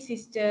this. This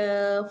is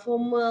the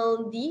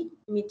formaldehyde.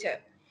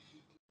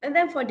 And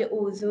then for the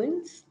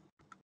ozones,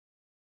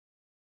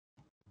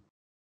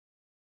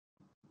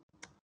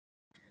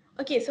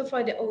 okay, so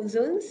for the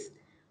ozones,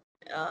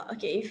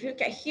 okay, if you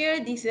look at here,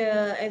 these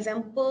are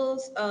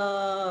examples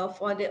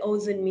for the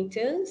ozone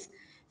meters.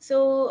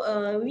 So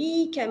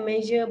we can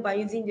measure by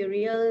using the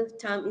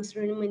real-time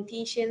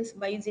instrumentations,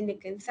 by using the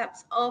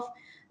concepts of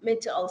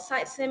metal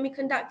oxide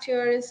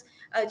semiconductors,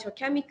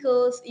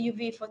 electrochemicals,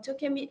 UV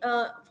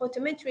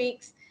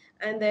photometrics,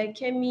 and the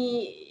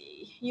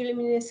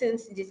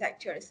chemiluminescence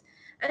detectors.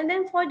 And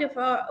then for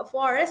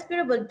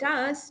respirable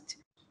dust,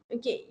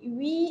 okay,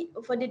 we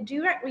for the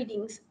direct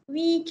readings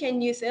we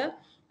can use a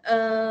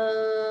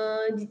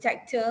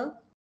detector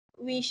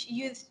which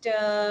use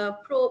the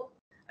probe,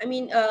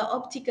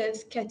 optical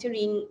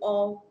scattering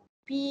or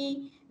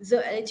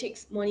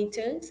piezoelectric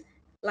monitors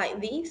like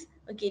this.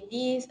 Okay,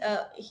 these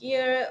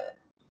here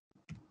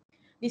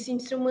these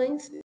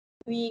instruments,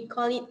 we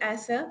call it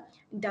as a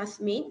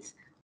dust mates.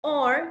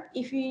 Or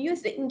if you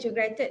use the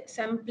integrated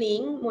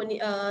sampling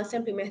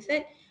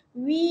method,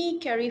 we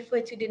can refer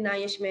to the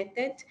NIOSH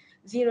method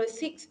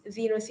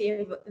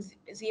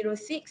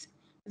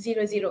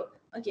 0600.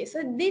 Okay,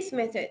 so this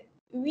method,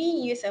 we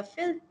use a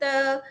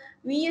filter,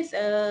 we use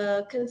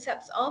a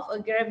concepts of a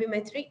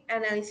gravimetric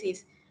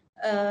analysis.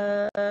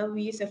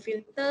 We use a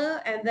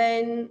filter and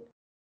then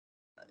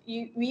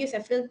we use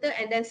a filter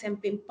and then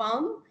sampling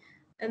pump,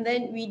 and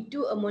then we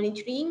do a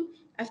monitoring.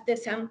 After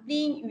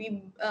sampling,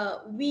 we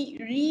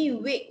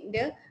re-weight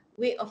the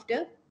weight of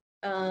the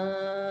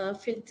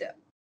filter.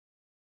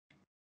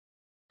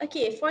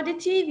 Okay, for the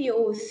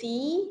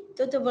TVOC,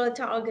 total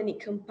volatile organic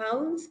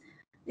compounds,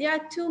 there are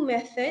two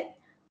methods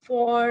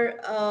for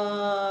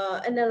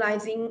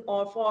analyzing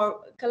or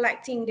for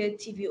collecting the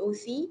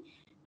TVOC.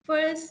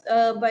 First,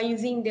 by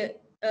using the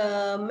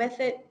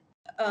method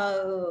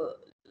uh,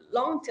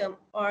 long-term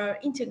or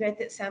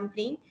integrated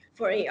sampling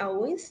for 8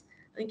 hours.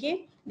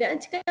 Okay, the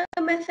article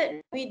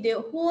method with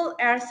the whole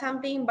air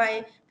sampling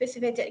by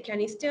precipitated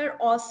canister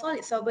or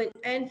solid solvent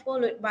and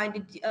followed by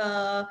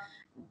the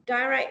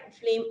direct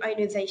flame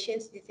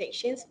ionizations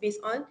detections based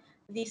on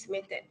this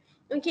method.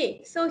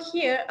 Okay, so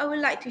here I would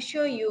like to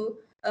show you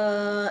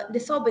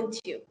the sorbent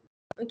tube.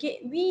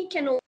 Okay, we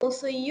can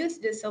also use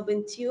the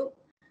sorbent tube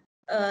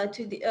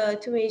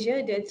to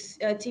measure the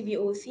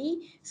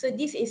TVOC. So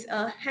this is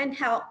a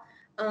handheld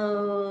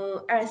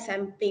air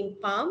sampling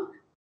pump.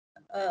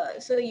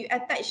 So you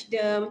attach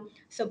the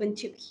sorbent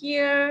tube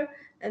here,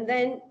 and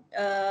then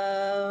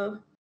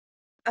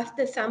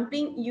after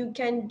sampling, you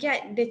can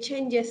get the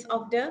changes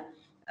of the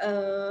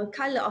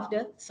color of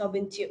the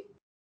sorbent tube.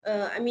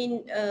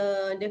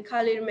 The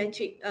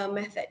colorimetric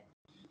method.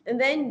 And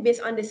then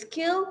based on the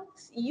scale,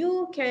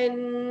 you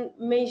can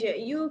measure,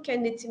 you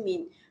can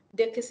determine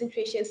the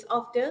concentrations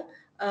of the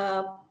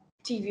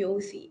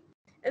TVOC.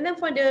 And then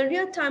for the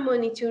real-time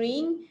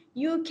monitoring,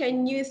 you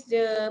can use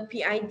the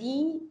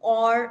PID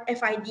or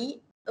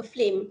FID, a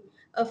flame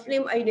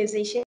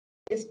ionization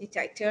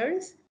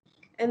detectors.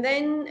 And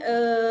then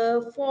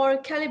for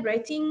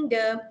calibrating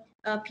the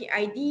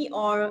PID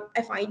or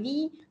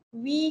FID,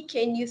 we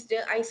can use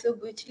the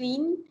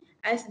isobutylene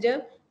as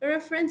the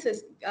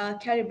references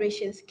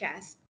calibration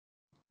scales.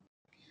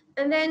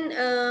 And then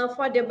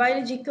for the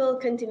biological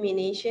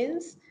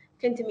contaminants,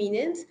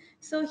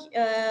 so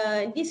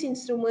this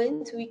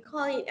instrument, we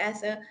call it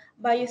as a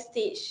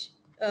biostage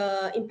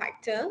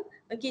impactor,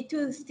 okay,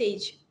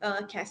 two-stage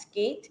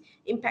cascade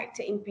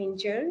impactor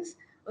impingers.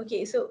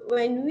 Okay, so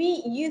when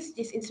we use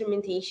these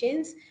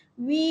instrumentations,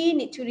 we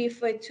need to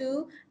refer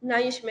to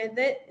NIOSH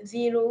method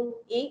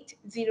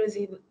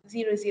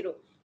 080000.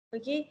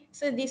 Okay,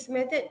 so this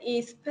method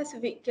is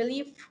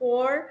specifically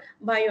for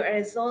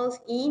bioaerosols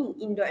in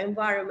indoor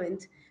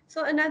environment.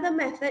 So another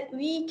method,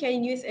 we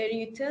can use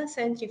aerator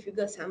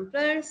centrifugal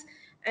samplers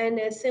and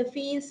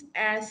surface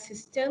air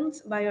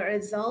systems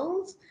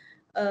bioaerosols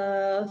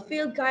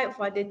field guide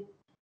for the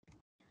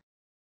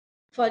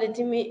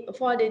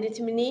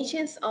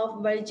determinations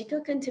of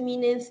biological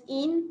contaminants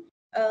in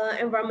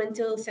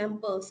environmental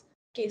samples.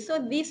 Okay, so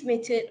this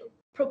method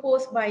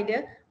proposed by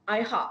the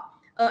IHA,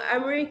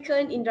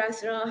 American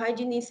Industrial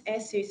Hygienists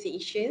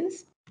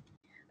Associations.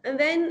 And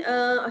then,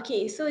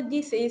 okay, so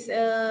this is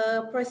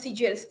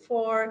procedures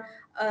for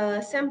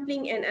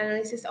sampling and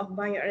analysis of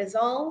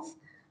bioresols.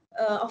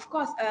 Of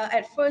course,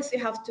 at first you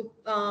have to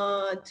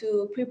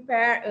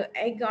prepare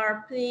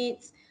agar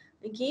plates,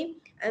 okay,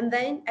 and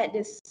then at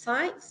the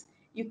sites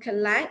you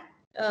collect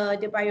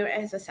the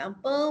bioreactor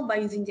sample by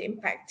using the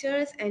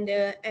impactors and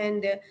the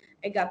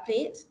agar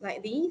plates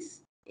like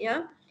these,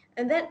 yeah.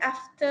 And then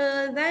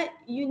after that,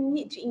 you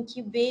need to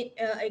incubate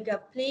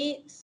agar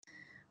plates,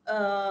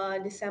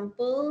 the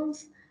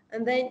samples,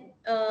 and then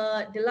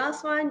the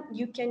last one,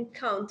 you can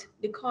count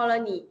the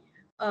colony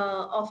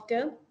of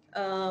the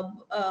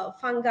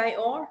fungi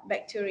or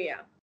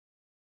bacteria.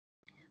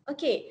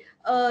 Okay,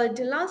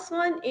 the last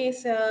one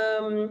is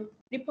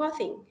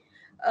reporting.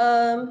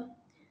 Um,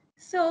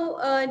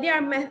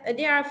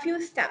 there are a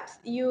few steps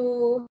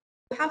you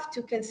have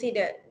to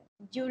consider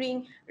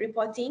during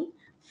reporting.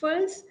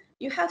 First,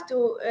 you have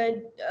to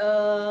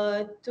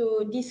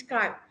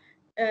describe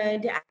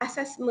the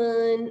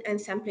assessment and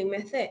sampling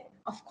method.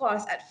 Of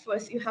course, at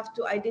first you have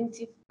to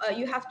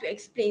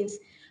explain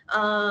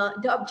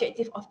the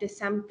objective of the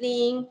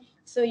sampling.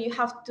 So you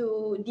have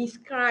to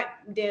describe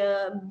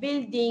the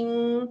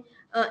building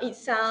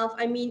itself.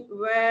 I mean,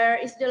 where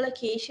is the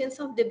locations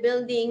of the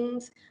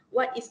buildings?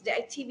 What is the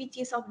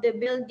activities of the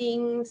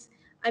buildings?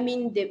 I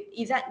mean,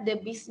 is that the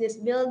business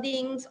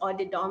buildings or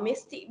the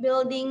domestic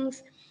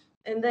buildings?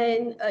 And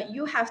then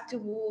you have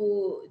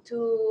to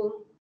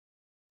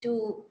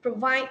to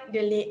provide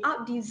the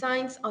layout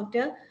designs of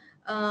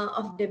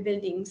the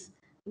buildings.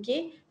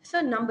 Okay,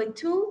 so number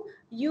two,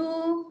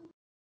 you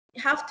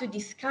have to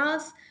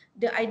discuss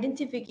the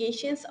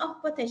identifications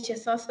of potential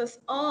sources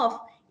of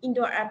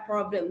indoor air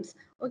problems.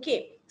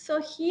 Okay,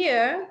 so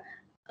here,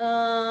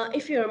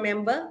 if you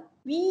remember,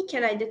 we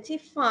can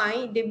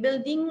identify the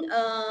building,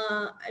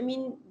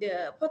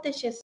 the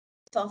potential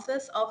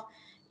sources of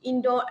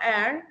indoor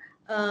air,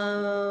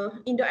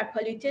 indoor air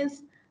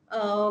pollutants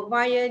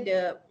via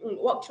the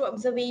walkthrough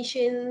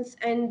observations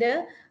and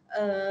the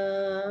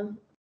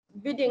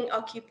building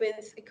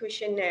occupants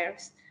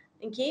questionnaires.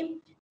 Okay,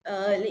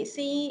 let's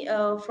say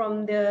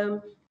from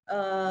the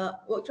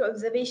walkthrough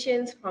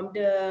observations from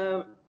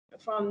the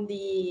from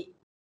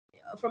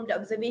the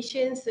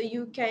observations, so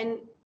you can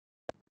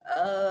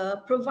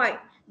provide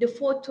the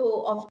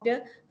photo of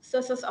the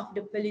sources of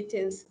the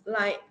pollutants.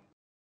 Like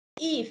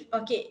if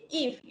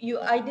you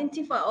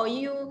identify or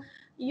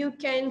you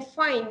can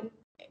find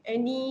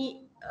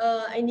any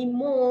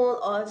mold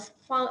or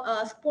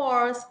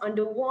spores on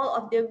the wall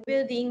of the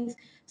buildings,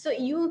 so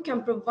you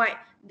can provide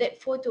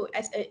that photo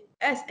as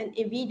an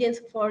evidence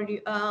for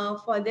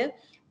the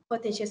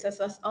potential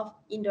sources of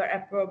indoor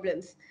air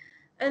problems.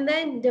 And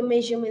then the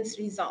measurements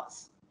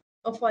results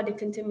for the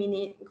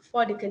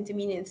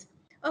contaminants.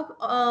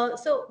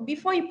 So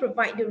before you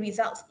provide the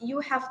results, you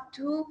have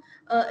to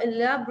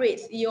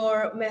elaborate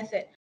your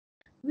method,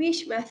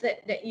 which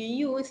method that you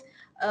use,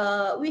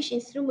 which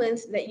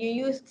instruments that you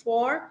use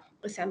for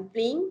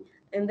sampling,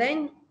 and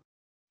then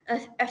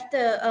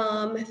after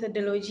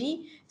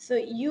methodology, so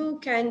you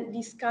can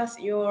discuss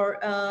your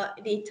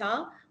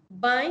data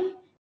by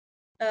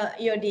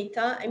your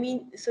data. I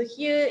mean, so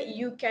here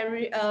you can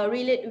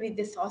relate with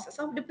the sources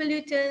of the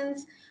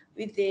pollutants,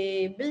 with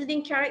the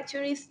building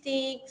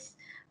characteristics,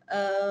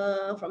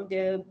 from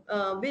the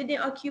building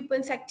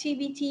occupants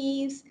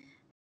activities,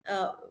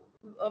 uh,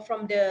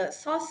 from the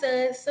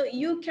sources. So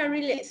you can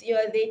relate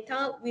your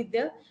data with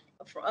the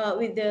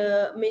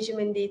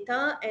measurement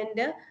data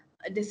and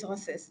the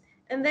sources.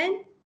 And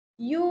then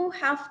you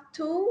have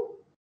to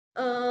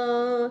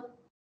uh,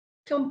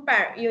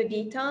 compare your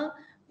data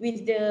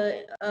with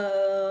the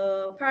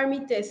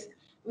parameters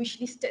which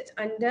listed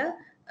under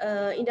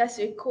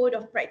Industrial Code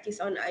of Practice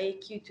on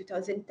IAQ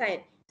 2010.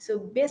 So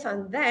based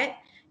on that,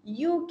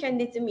 you can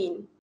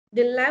determine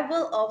the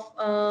level of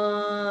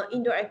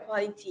indoor air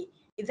quality.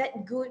 Is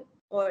that good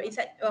or is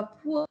that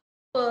poor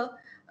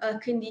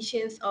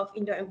conditions of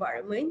indoor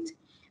environment?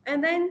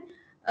 And then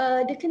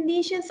the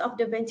conditions of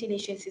the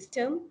ventilation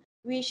system,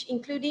 which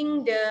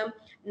including the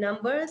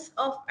numbers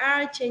of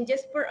air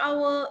changes per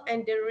hour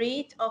and the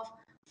rate of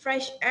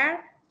fresh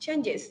air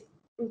changes.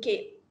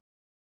 Okay.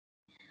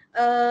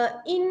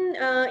 In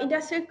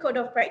Industrial Code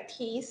of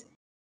Practice,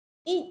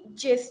 it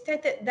just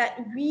stated that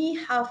we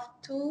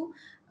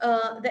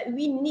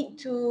need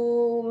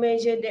to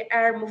measure the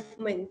air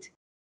movement.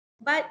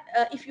 But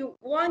if you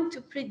want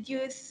to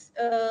produce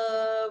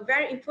a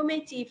very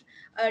informative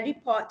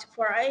report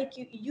for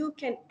IQ, you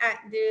can add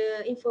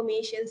the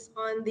informations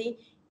on the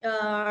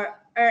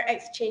air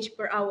exchange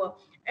per hour.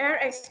 Air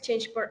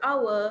exchange per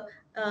hour,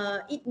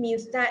 it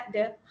means that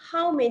the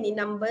how many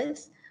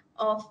numbers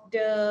of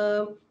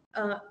the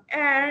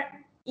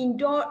air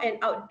indoor and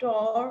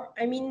outdoor,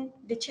 I mean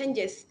the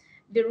changes,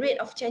 the rate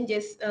of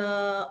changes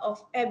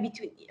of air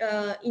between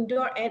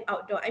indoor and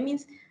outdoor. I mean,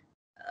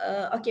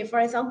 okay, for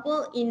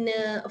example, in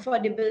for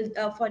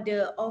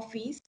the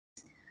office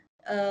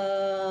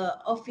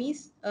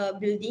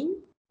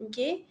building,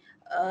 okay,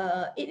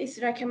 it is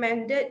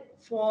recommended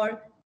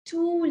for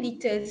 2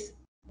 liters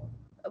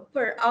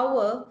per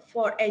hour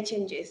for air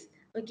changes.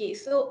 Okay,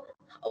 so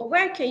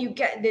where can you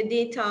get the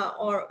data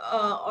or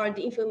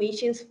the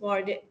informations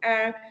for the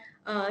air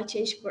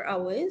change per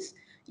hours?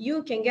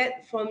 You can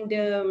get from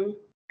the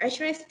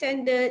ASHRAE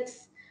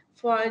standards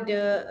for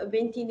the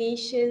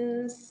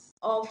ventilations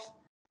of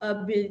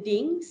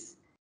buildings.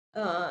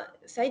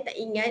 Saya tak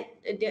ingat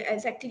the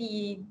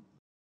exactly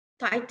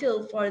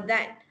title for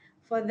that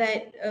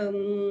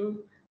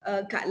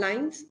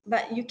guidelines,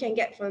 but you can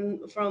get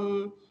from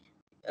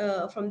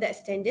that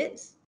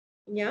standards.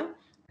 Yeah.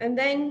 And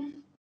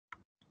then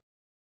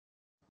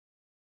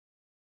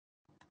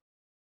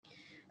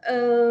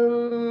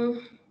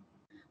um,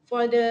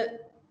 for the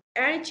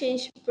air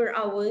change per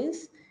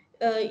hours,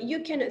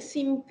 you cannot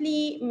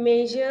simply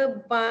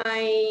measure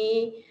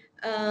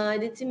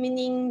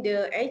determining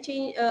the air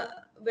change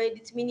by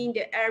determining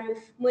the air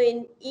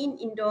movement in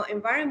indoor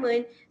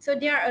environment. So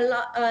there are a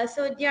lot.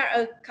 So there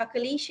are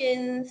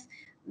calculations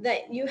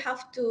that you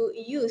have to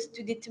use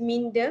to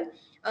determine the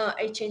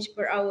air change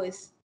per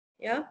hours.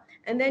 Yeah,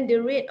 and then the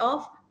rate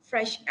of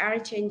fresh air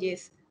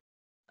changes.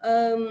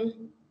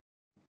 Um,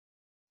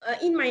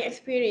 in my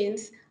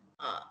experience,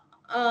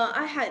 uh,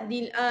 I have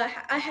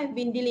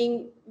been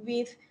dealing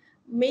with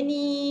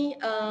many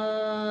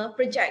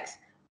projects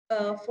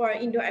for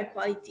indoor air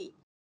quality.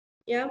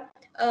 Yeah,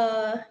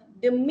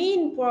 the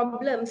main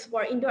problems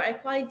for indoor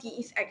air quality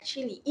is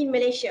actually in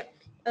Malaysia.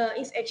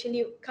 Is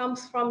actually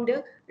comes from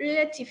the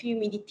relative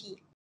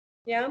humidity.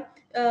 Yeah,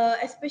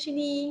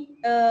 especially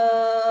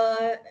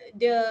the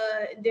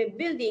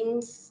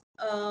buildings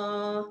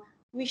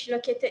which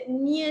located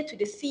near to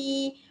the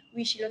sea,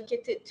 which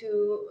located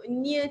to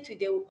near to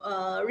the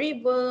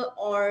river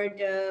or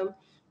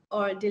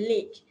the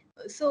lake.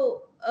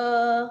 So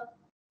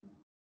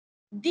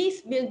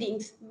these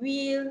buildings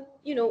will,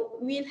 you know,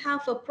 will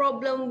have a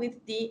problem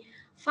with the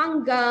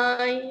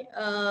fungi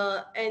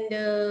and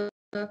the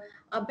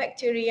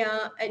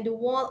bacteria at the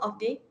wall of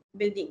the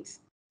buildings.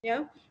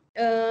 Yeah.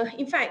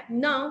 In fact,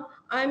 now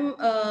I'm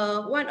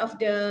one of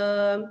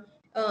the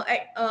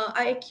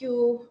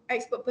IQ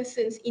expert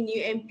persons in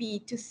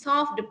UMP to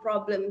solve the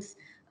problems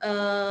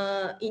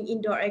in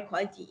indoor air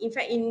quality. In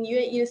fact, in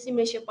Universiti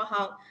Malaysia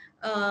Pahang,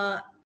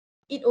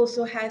 it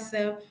also has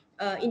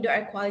indoor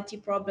air quality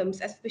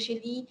problems,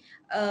 especially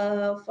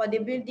for the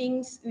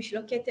buildings which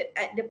located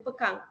at the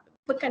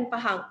Pekan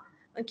Pahang.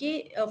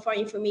 Okay, for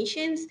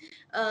informations,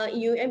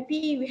 in UMP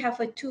we have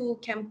a two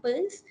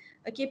campus.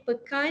 Okay,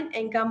 Pekan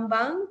and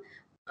Gambang.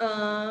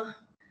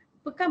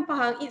 Pekan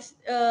Pahang is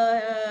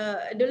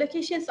the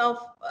locations of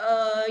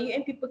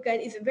UMP Pekan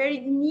is very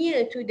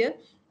near to the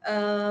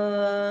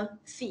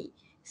sea.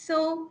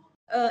 So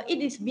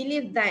it is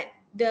believed that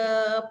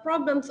the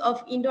problems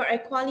of indoor air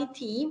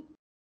quality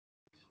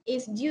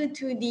is due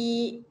to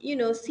the, you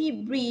know,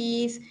 sea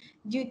breeze,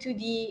 due to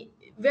the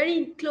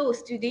very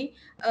close to the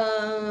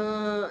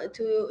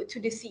to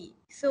the sea.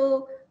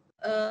 So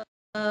uh,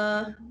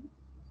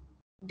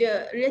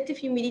 the relative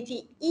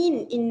humidity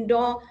in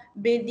indoor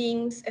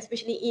buildings,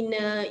 especially in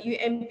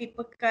UMP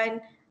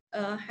Pekan,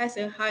 has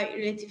a high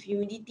relative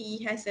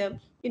humidity, has a,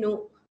 you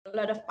know, a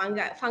lot of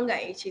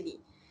fungi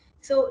actually.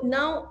 So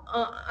now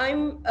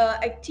I'm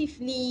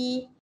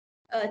actively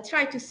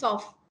try to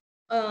solve.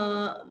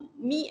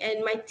 Me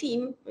and my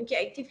team,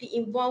 okay, actively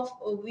involved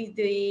with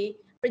the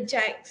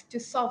projects to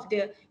solve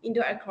the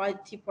indoor air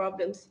quality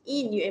problems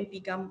in in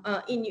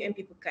UMP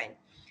Pekan.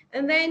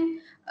 And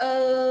then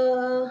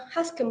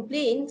has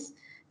complaints.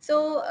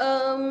 So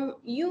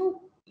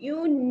you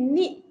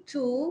need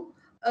to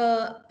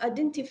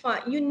identify.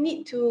 You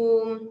need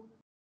to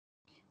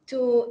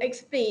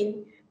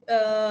explain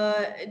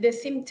the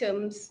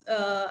symptoms.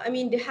 I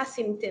mean, the has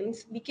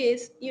symptoms,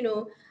 because, you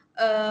know,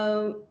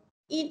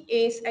 it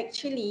is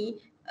actually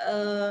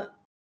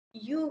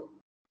you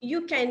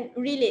you can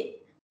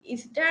relate.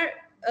 Is there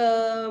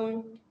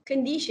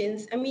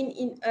conditions? I mean,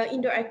 in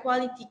indoor air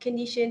quality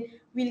condition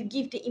will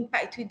give the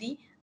impact to the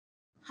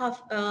health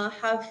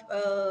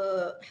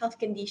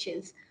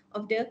conditions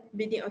of the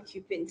building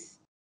occupants.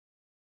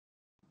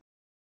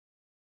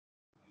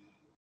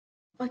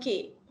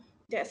 Okay,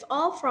 that's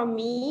all from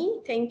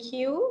me. Thank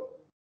you.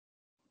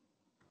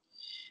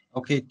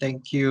 Okay,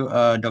 thank you,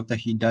 Dr.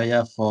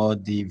 Hidayah, for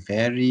the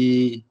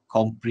very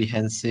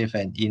comprehensive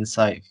and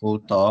insightful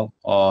talk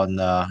on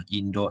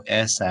indoor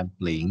air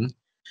sampling.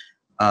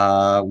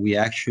 We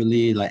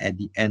actually like at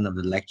the end of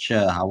the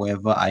lecture.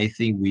 However, I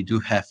think we do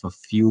have a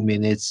few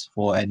minutes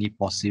for any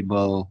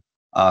possible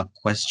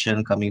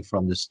question coming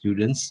from the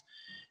students.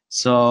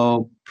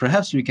 So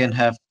perhaps we can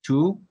have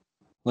two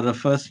for the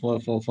first for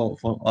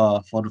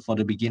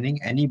the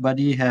beginning.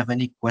 Anybody have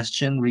any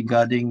question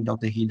regarding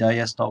Dr.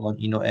 Hidayah's talk on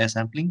indoor air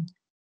sampling?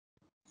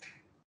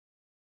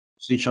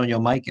 Switch on your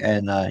mic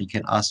and you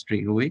can ask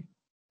straight away.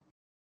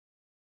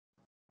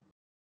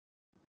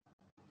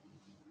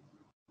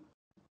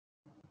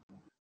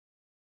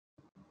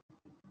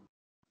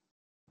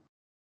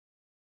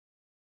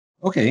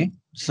 Okay,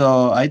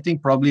 so I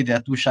think probably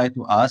they're too shy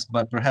to ask,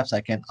 but perhaps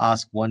I can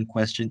ask one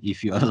question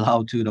if you're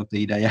allowed to, Dr.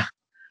 Hidayah.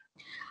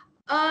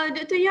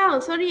 Dr.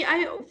 Yang, sorry,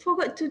 I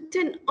forgot to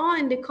turn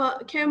on the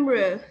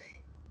camera.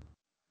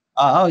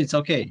 Oh, it's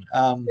okay.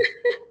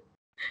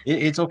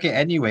 It's okay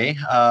anyway.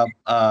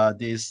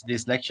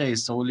 This lecture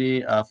is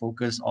solely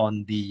focused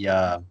on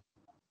the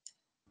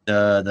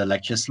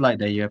lecture slide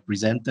that you have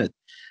presented.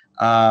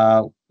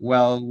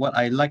 Well, what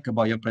I like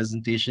about your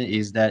presentation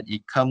is that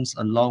it comes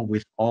along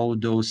with all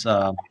those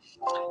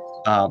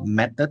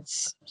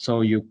methods.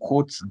 So you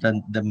quote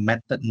the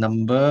method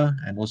number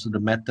and also the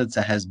methods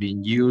that has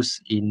been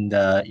used in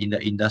the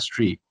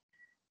industry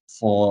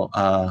for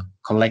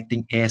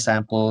collecting air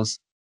samples,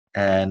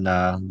 and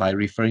by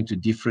referring to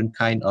different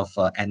kind of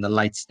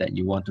analytes that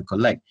you want to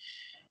collect.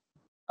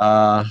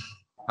 Uh,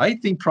 I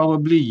think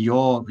probably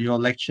your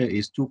lecture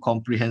is too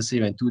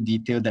comprehensive and too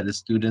detailed that the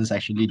students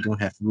actually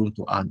don't have room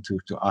to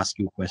ask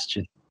you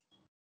question.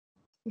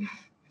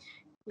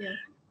 Yeah.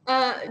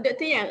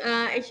 Dr. Yang,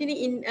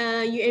 actually in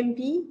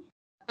UMP,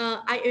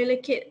 I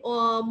allocate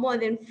more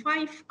than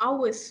 5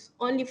 hours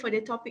only for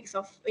the topics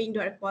of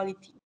indoor air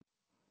quality.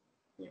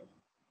 Yeah.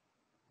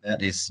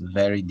 That is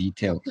very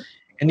detailed. Yeah.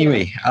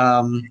 Anyway,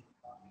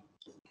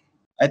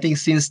 I think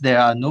since there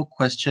are no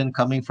question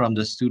coming from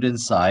the student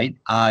side,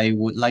 I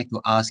would like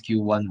to ask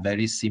you one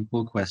very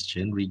simple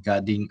question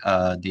regarding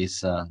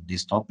this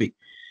topic.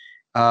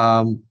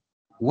 Um,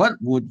 what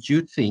would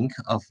you think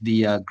of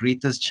the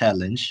greatest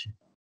challenge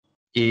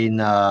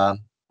in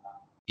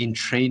in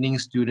training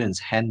students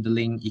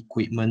handling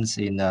equipments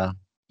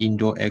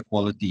indoor air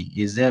quality?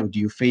 Do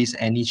you face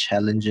any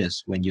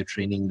challenges when you're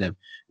training them?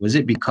 Was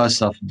it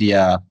because of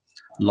their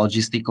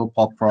logistical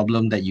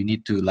problem that you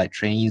need to like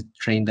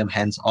train them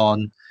hands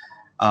on?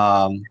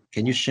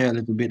 Can you share a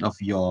little bit of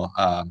your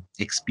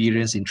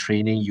experience in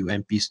training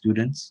UMP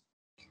students?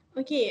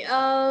 Okay,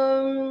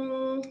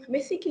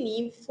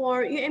 basically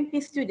for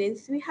UMP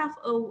students, we have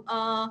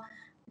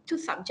two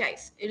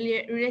subjects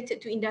related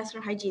to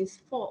industrial hygiene.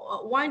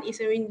 For one is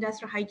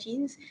industrial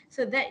hygiene,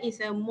 so that is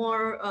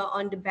more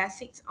on the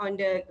basics, on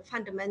the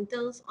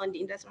fundamentals on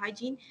the industrial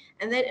hygiene,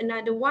 and then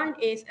another one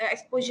is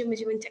exposure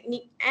measurement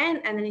technique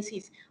and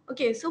analysis.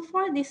 Okay, so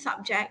for this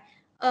subject,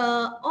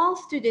 all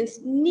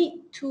students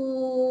need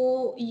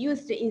to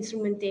use the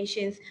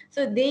instrumentations,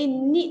 so they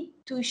need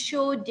to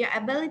show their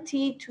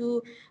ability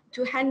to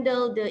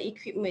handle the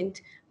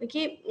equipment.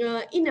 Okay,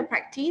 in a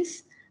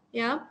practice,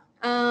 yeah,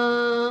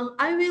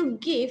 I will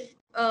give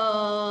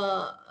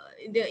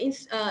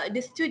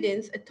the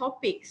students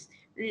topics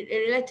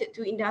related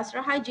to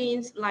industrial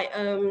hygienes, like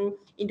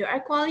indoor air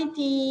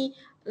quality,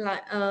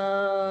 like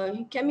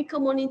chemical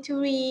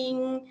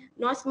monitoring,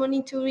 noise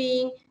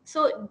monitoring.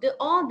 So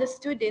all the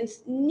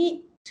students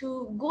need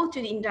to go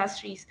to the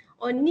industries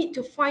or need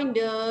to find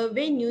the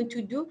venue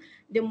to do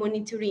the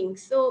monitoring.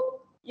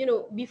 So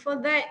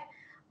before that,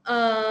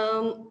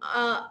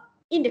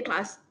 in the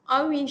class,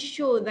 I will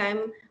show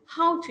them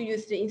how to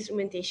use the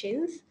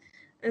instrumentations,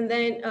 and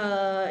then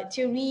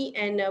theory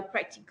and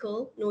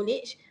practical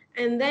knowledge.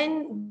 And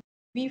then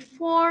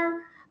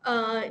before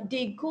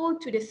they go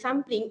to the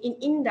sampling in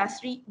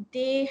industry,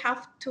 they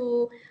have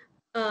to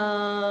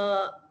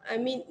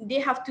they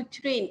have to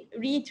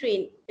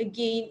retrain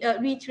again,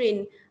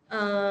 retrain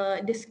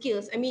the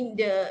skills.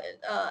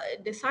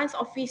 The science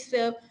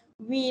officer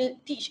will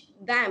teach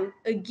them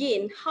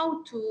again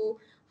how to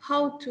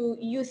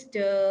use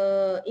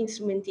the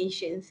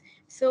instrumentations.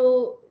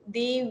 So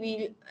they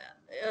will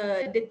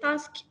the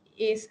task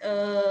is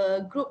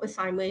a group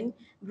assignment,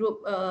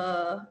 group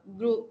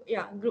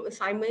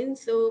assignment.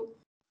 So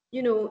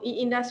in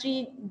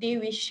industry, they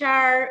will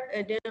share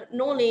the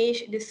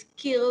knowledge, the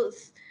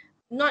skills,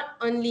 not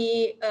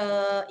only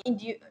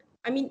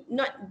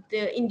not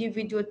the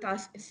individual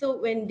task. So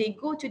when they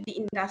go to the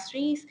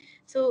industries,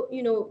 so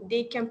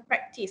they can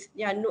practice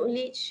their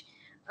knowledge,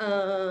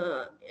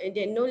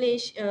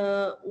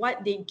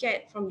 what they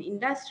get from the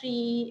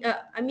industry.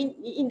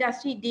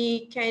 Industry,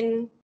 they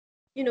can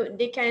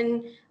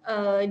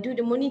do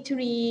the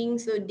monitoring,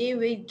 so they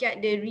will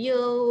get the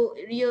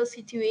real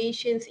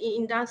situations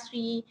in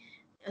industry.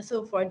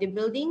 So for the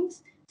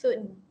buildings, so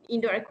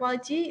indoor air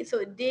quality,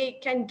 so they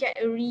can get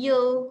a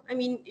real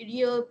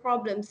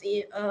problems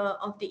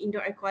of the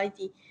indoor air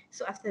quality.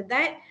 So after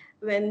that,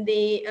 when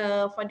they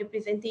for the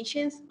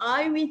presentations,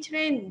 I will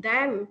train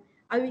them.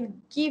 I will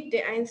give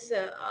the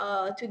answer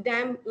to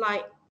them,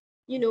 like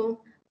you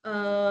know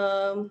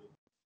um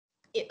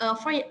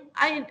for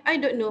I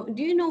don't know.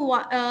 Do you know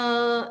what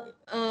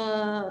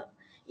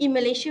in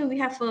Malaysia we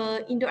have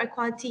a indoor air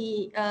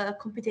quality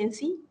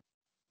competency?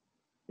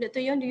 Dr.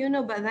 Yon, do you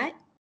know about that?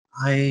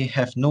 I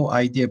have no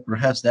idea.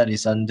 Perhaps that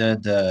is under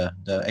the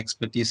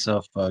expertise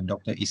of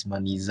Dr.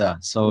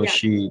 Ismaniza. So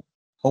Yeah.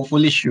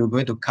 hopefully she's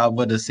going to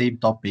cover the same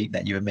topic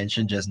that you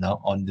mentioned just now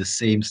on the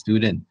same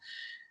student.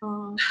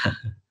 Oh.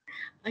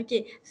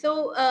 Okay,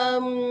 so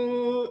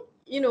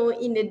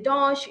in the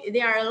DOSH,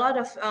 there are a lot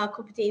of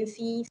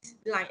competencies,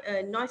 like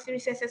noise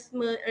risk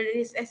assessment,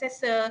 risk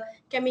assessor,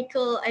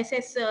 chemical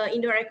assessor,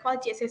 indoor air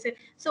quality assessor.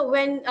 So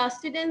when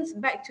students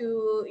back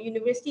to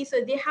university,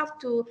 so they have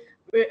to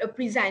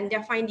present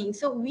their findings.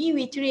 So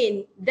we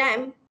train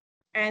them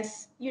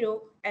as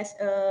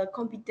a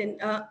competent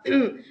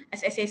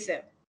as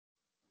assessor.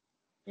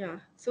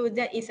 Yeah, so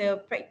that is a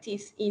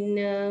practice in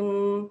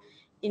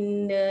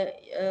the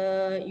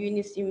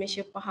Universiti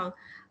Malaysia Pahang.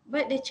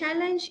 But the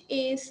challenge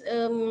is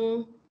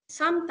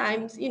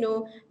sometimes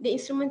the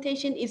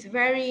instrumentation is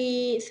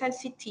very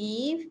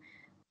sensitive.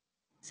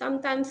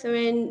 Sometimes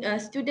when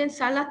students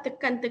salah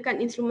tekan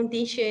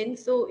instrumentation,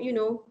 so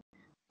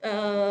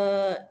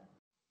uh,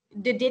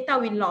 the data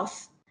will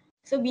lost.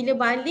 So bila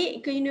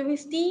balik ke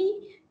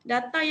universiti,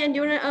 data yang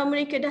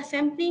mereka dah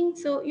sampling,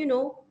 so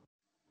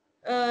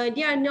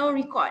there are no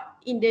record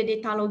in the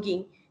data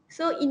logging.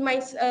 So in my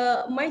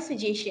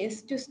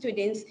suggestions to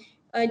students,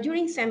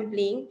 during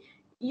sampling,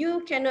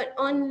 you cannot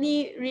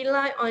only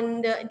rely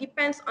on the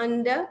depends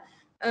on the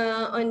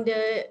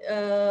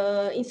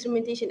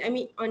instrumentation.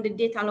 On the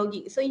data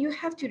logging. So you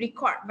have to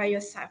record by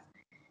yourself.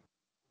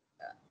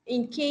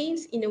 In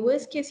the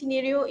worst case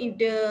scenario, if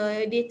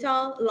the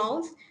data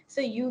lost, so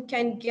you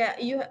can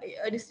get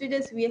the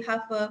students will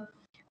have a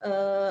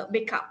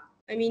backup.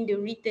 The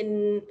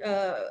written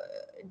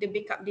the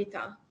backup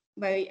data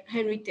by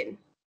handwritten.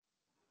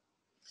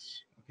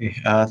 Okay,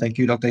 thank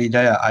you, Dr.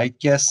 Hidayah. I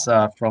guess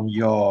from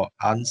your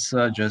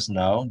answer just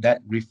now,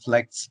 that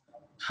reflects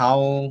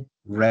how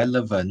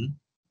relevant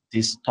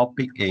this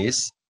topic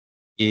is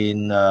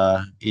in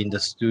the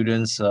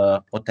student's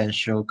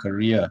potential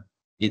career.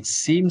 It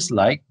seems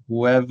like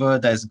whoever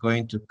that's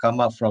going to come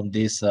up from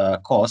this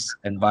course,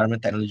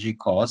 environment technology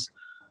course,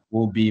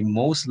 will be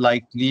most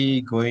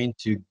likely going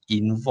to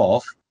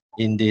involve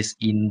in this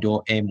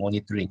indoor air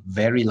monitoring.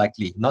 Very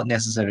likely, not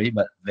necessary,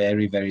 but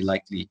very, very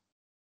likely.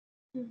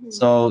 Mm-hmm.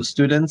 So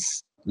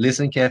students,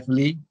 listen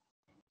carefully,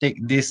 take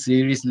this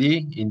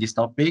seriously in this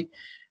topic.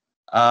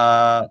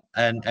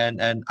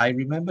 And I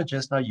remember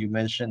just now you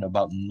mentioned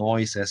about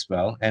noise as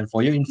well. And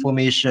for your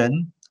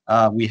information,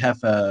 we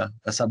have a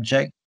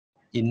subject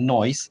in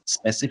noise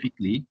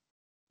specifically,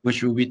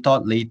 which will be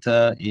taught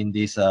later in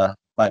this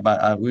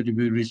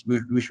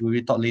which will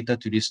be taught later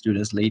to these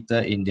students later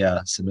in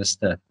their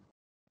semester.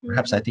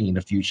 Perhaps I think in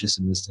the future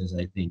semesters,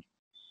 I think.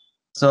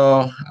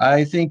 So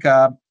I think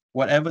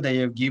whatever they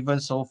have given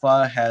so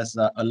far has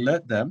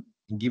alert them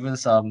and given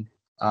some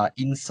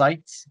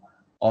insights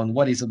on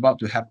what is about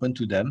to happen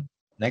to them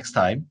next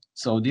time.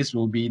 So this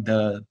will be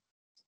the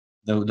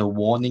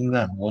warning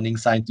warning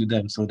sign to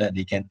them so that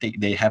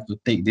they have to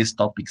take this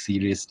topic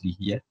seriously.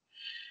 Yeah.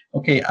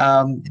 Okay.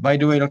 By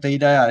the way, Dr.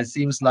 Hidayah, it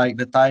seems like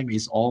the time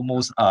is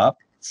almost up.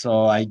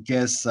 So I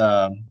guess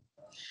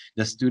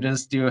the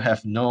students still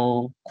have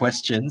no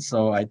questions,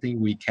 so I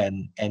think we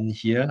can end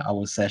here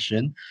our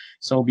session.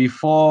 So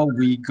before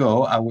we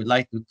go, I would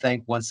like to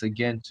thank once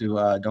again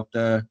to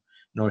Dr.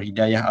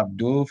 Norhidayah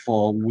Abdull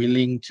for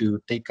willing to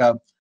take up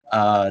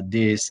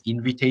this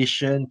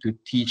invitation to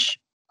teach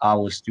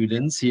our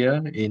students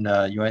here in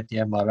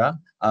UiTM Mara,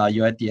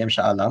 UiTM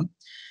Shah Alam.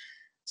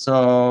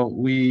 So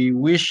we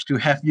wish to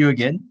have you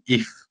again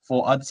if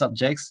for other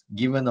subjects,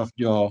 given of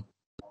your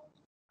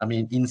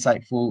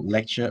insightful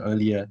lecture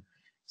earlier.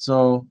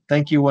 So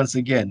thank you once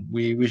again.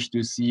 We wish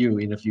to see you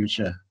in the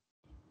future.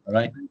 All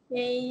right.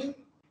 Okay.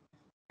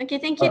 Okay,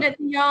 thank you, Uh,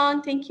 Dr.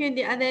 John. Thank you,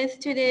 the other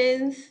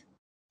students.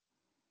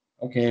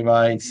 okay.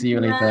 Bye. See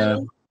you later.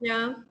 Bye.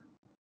 Yeah.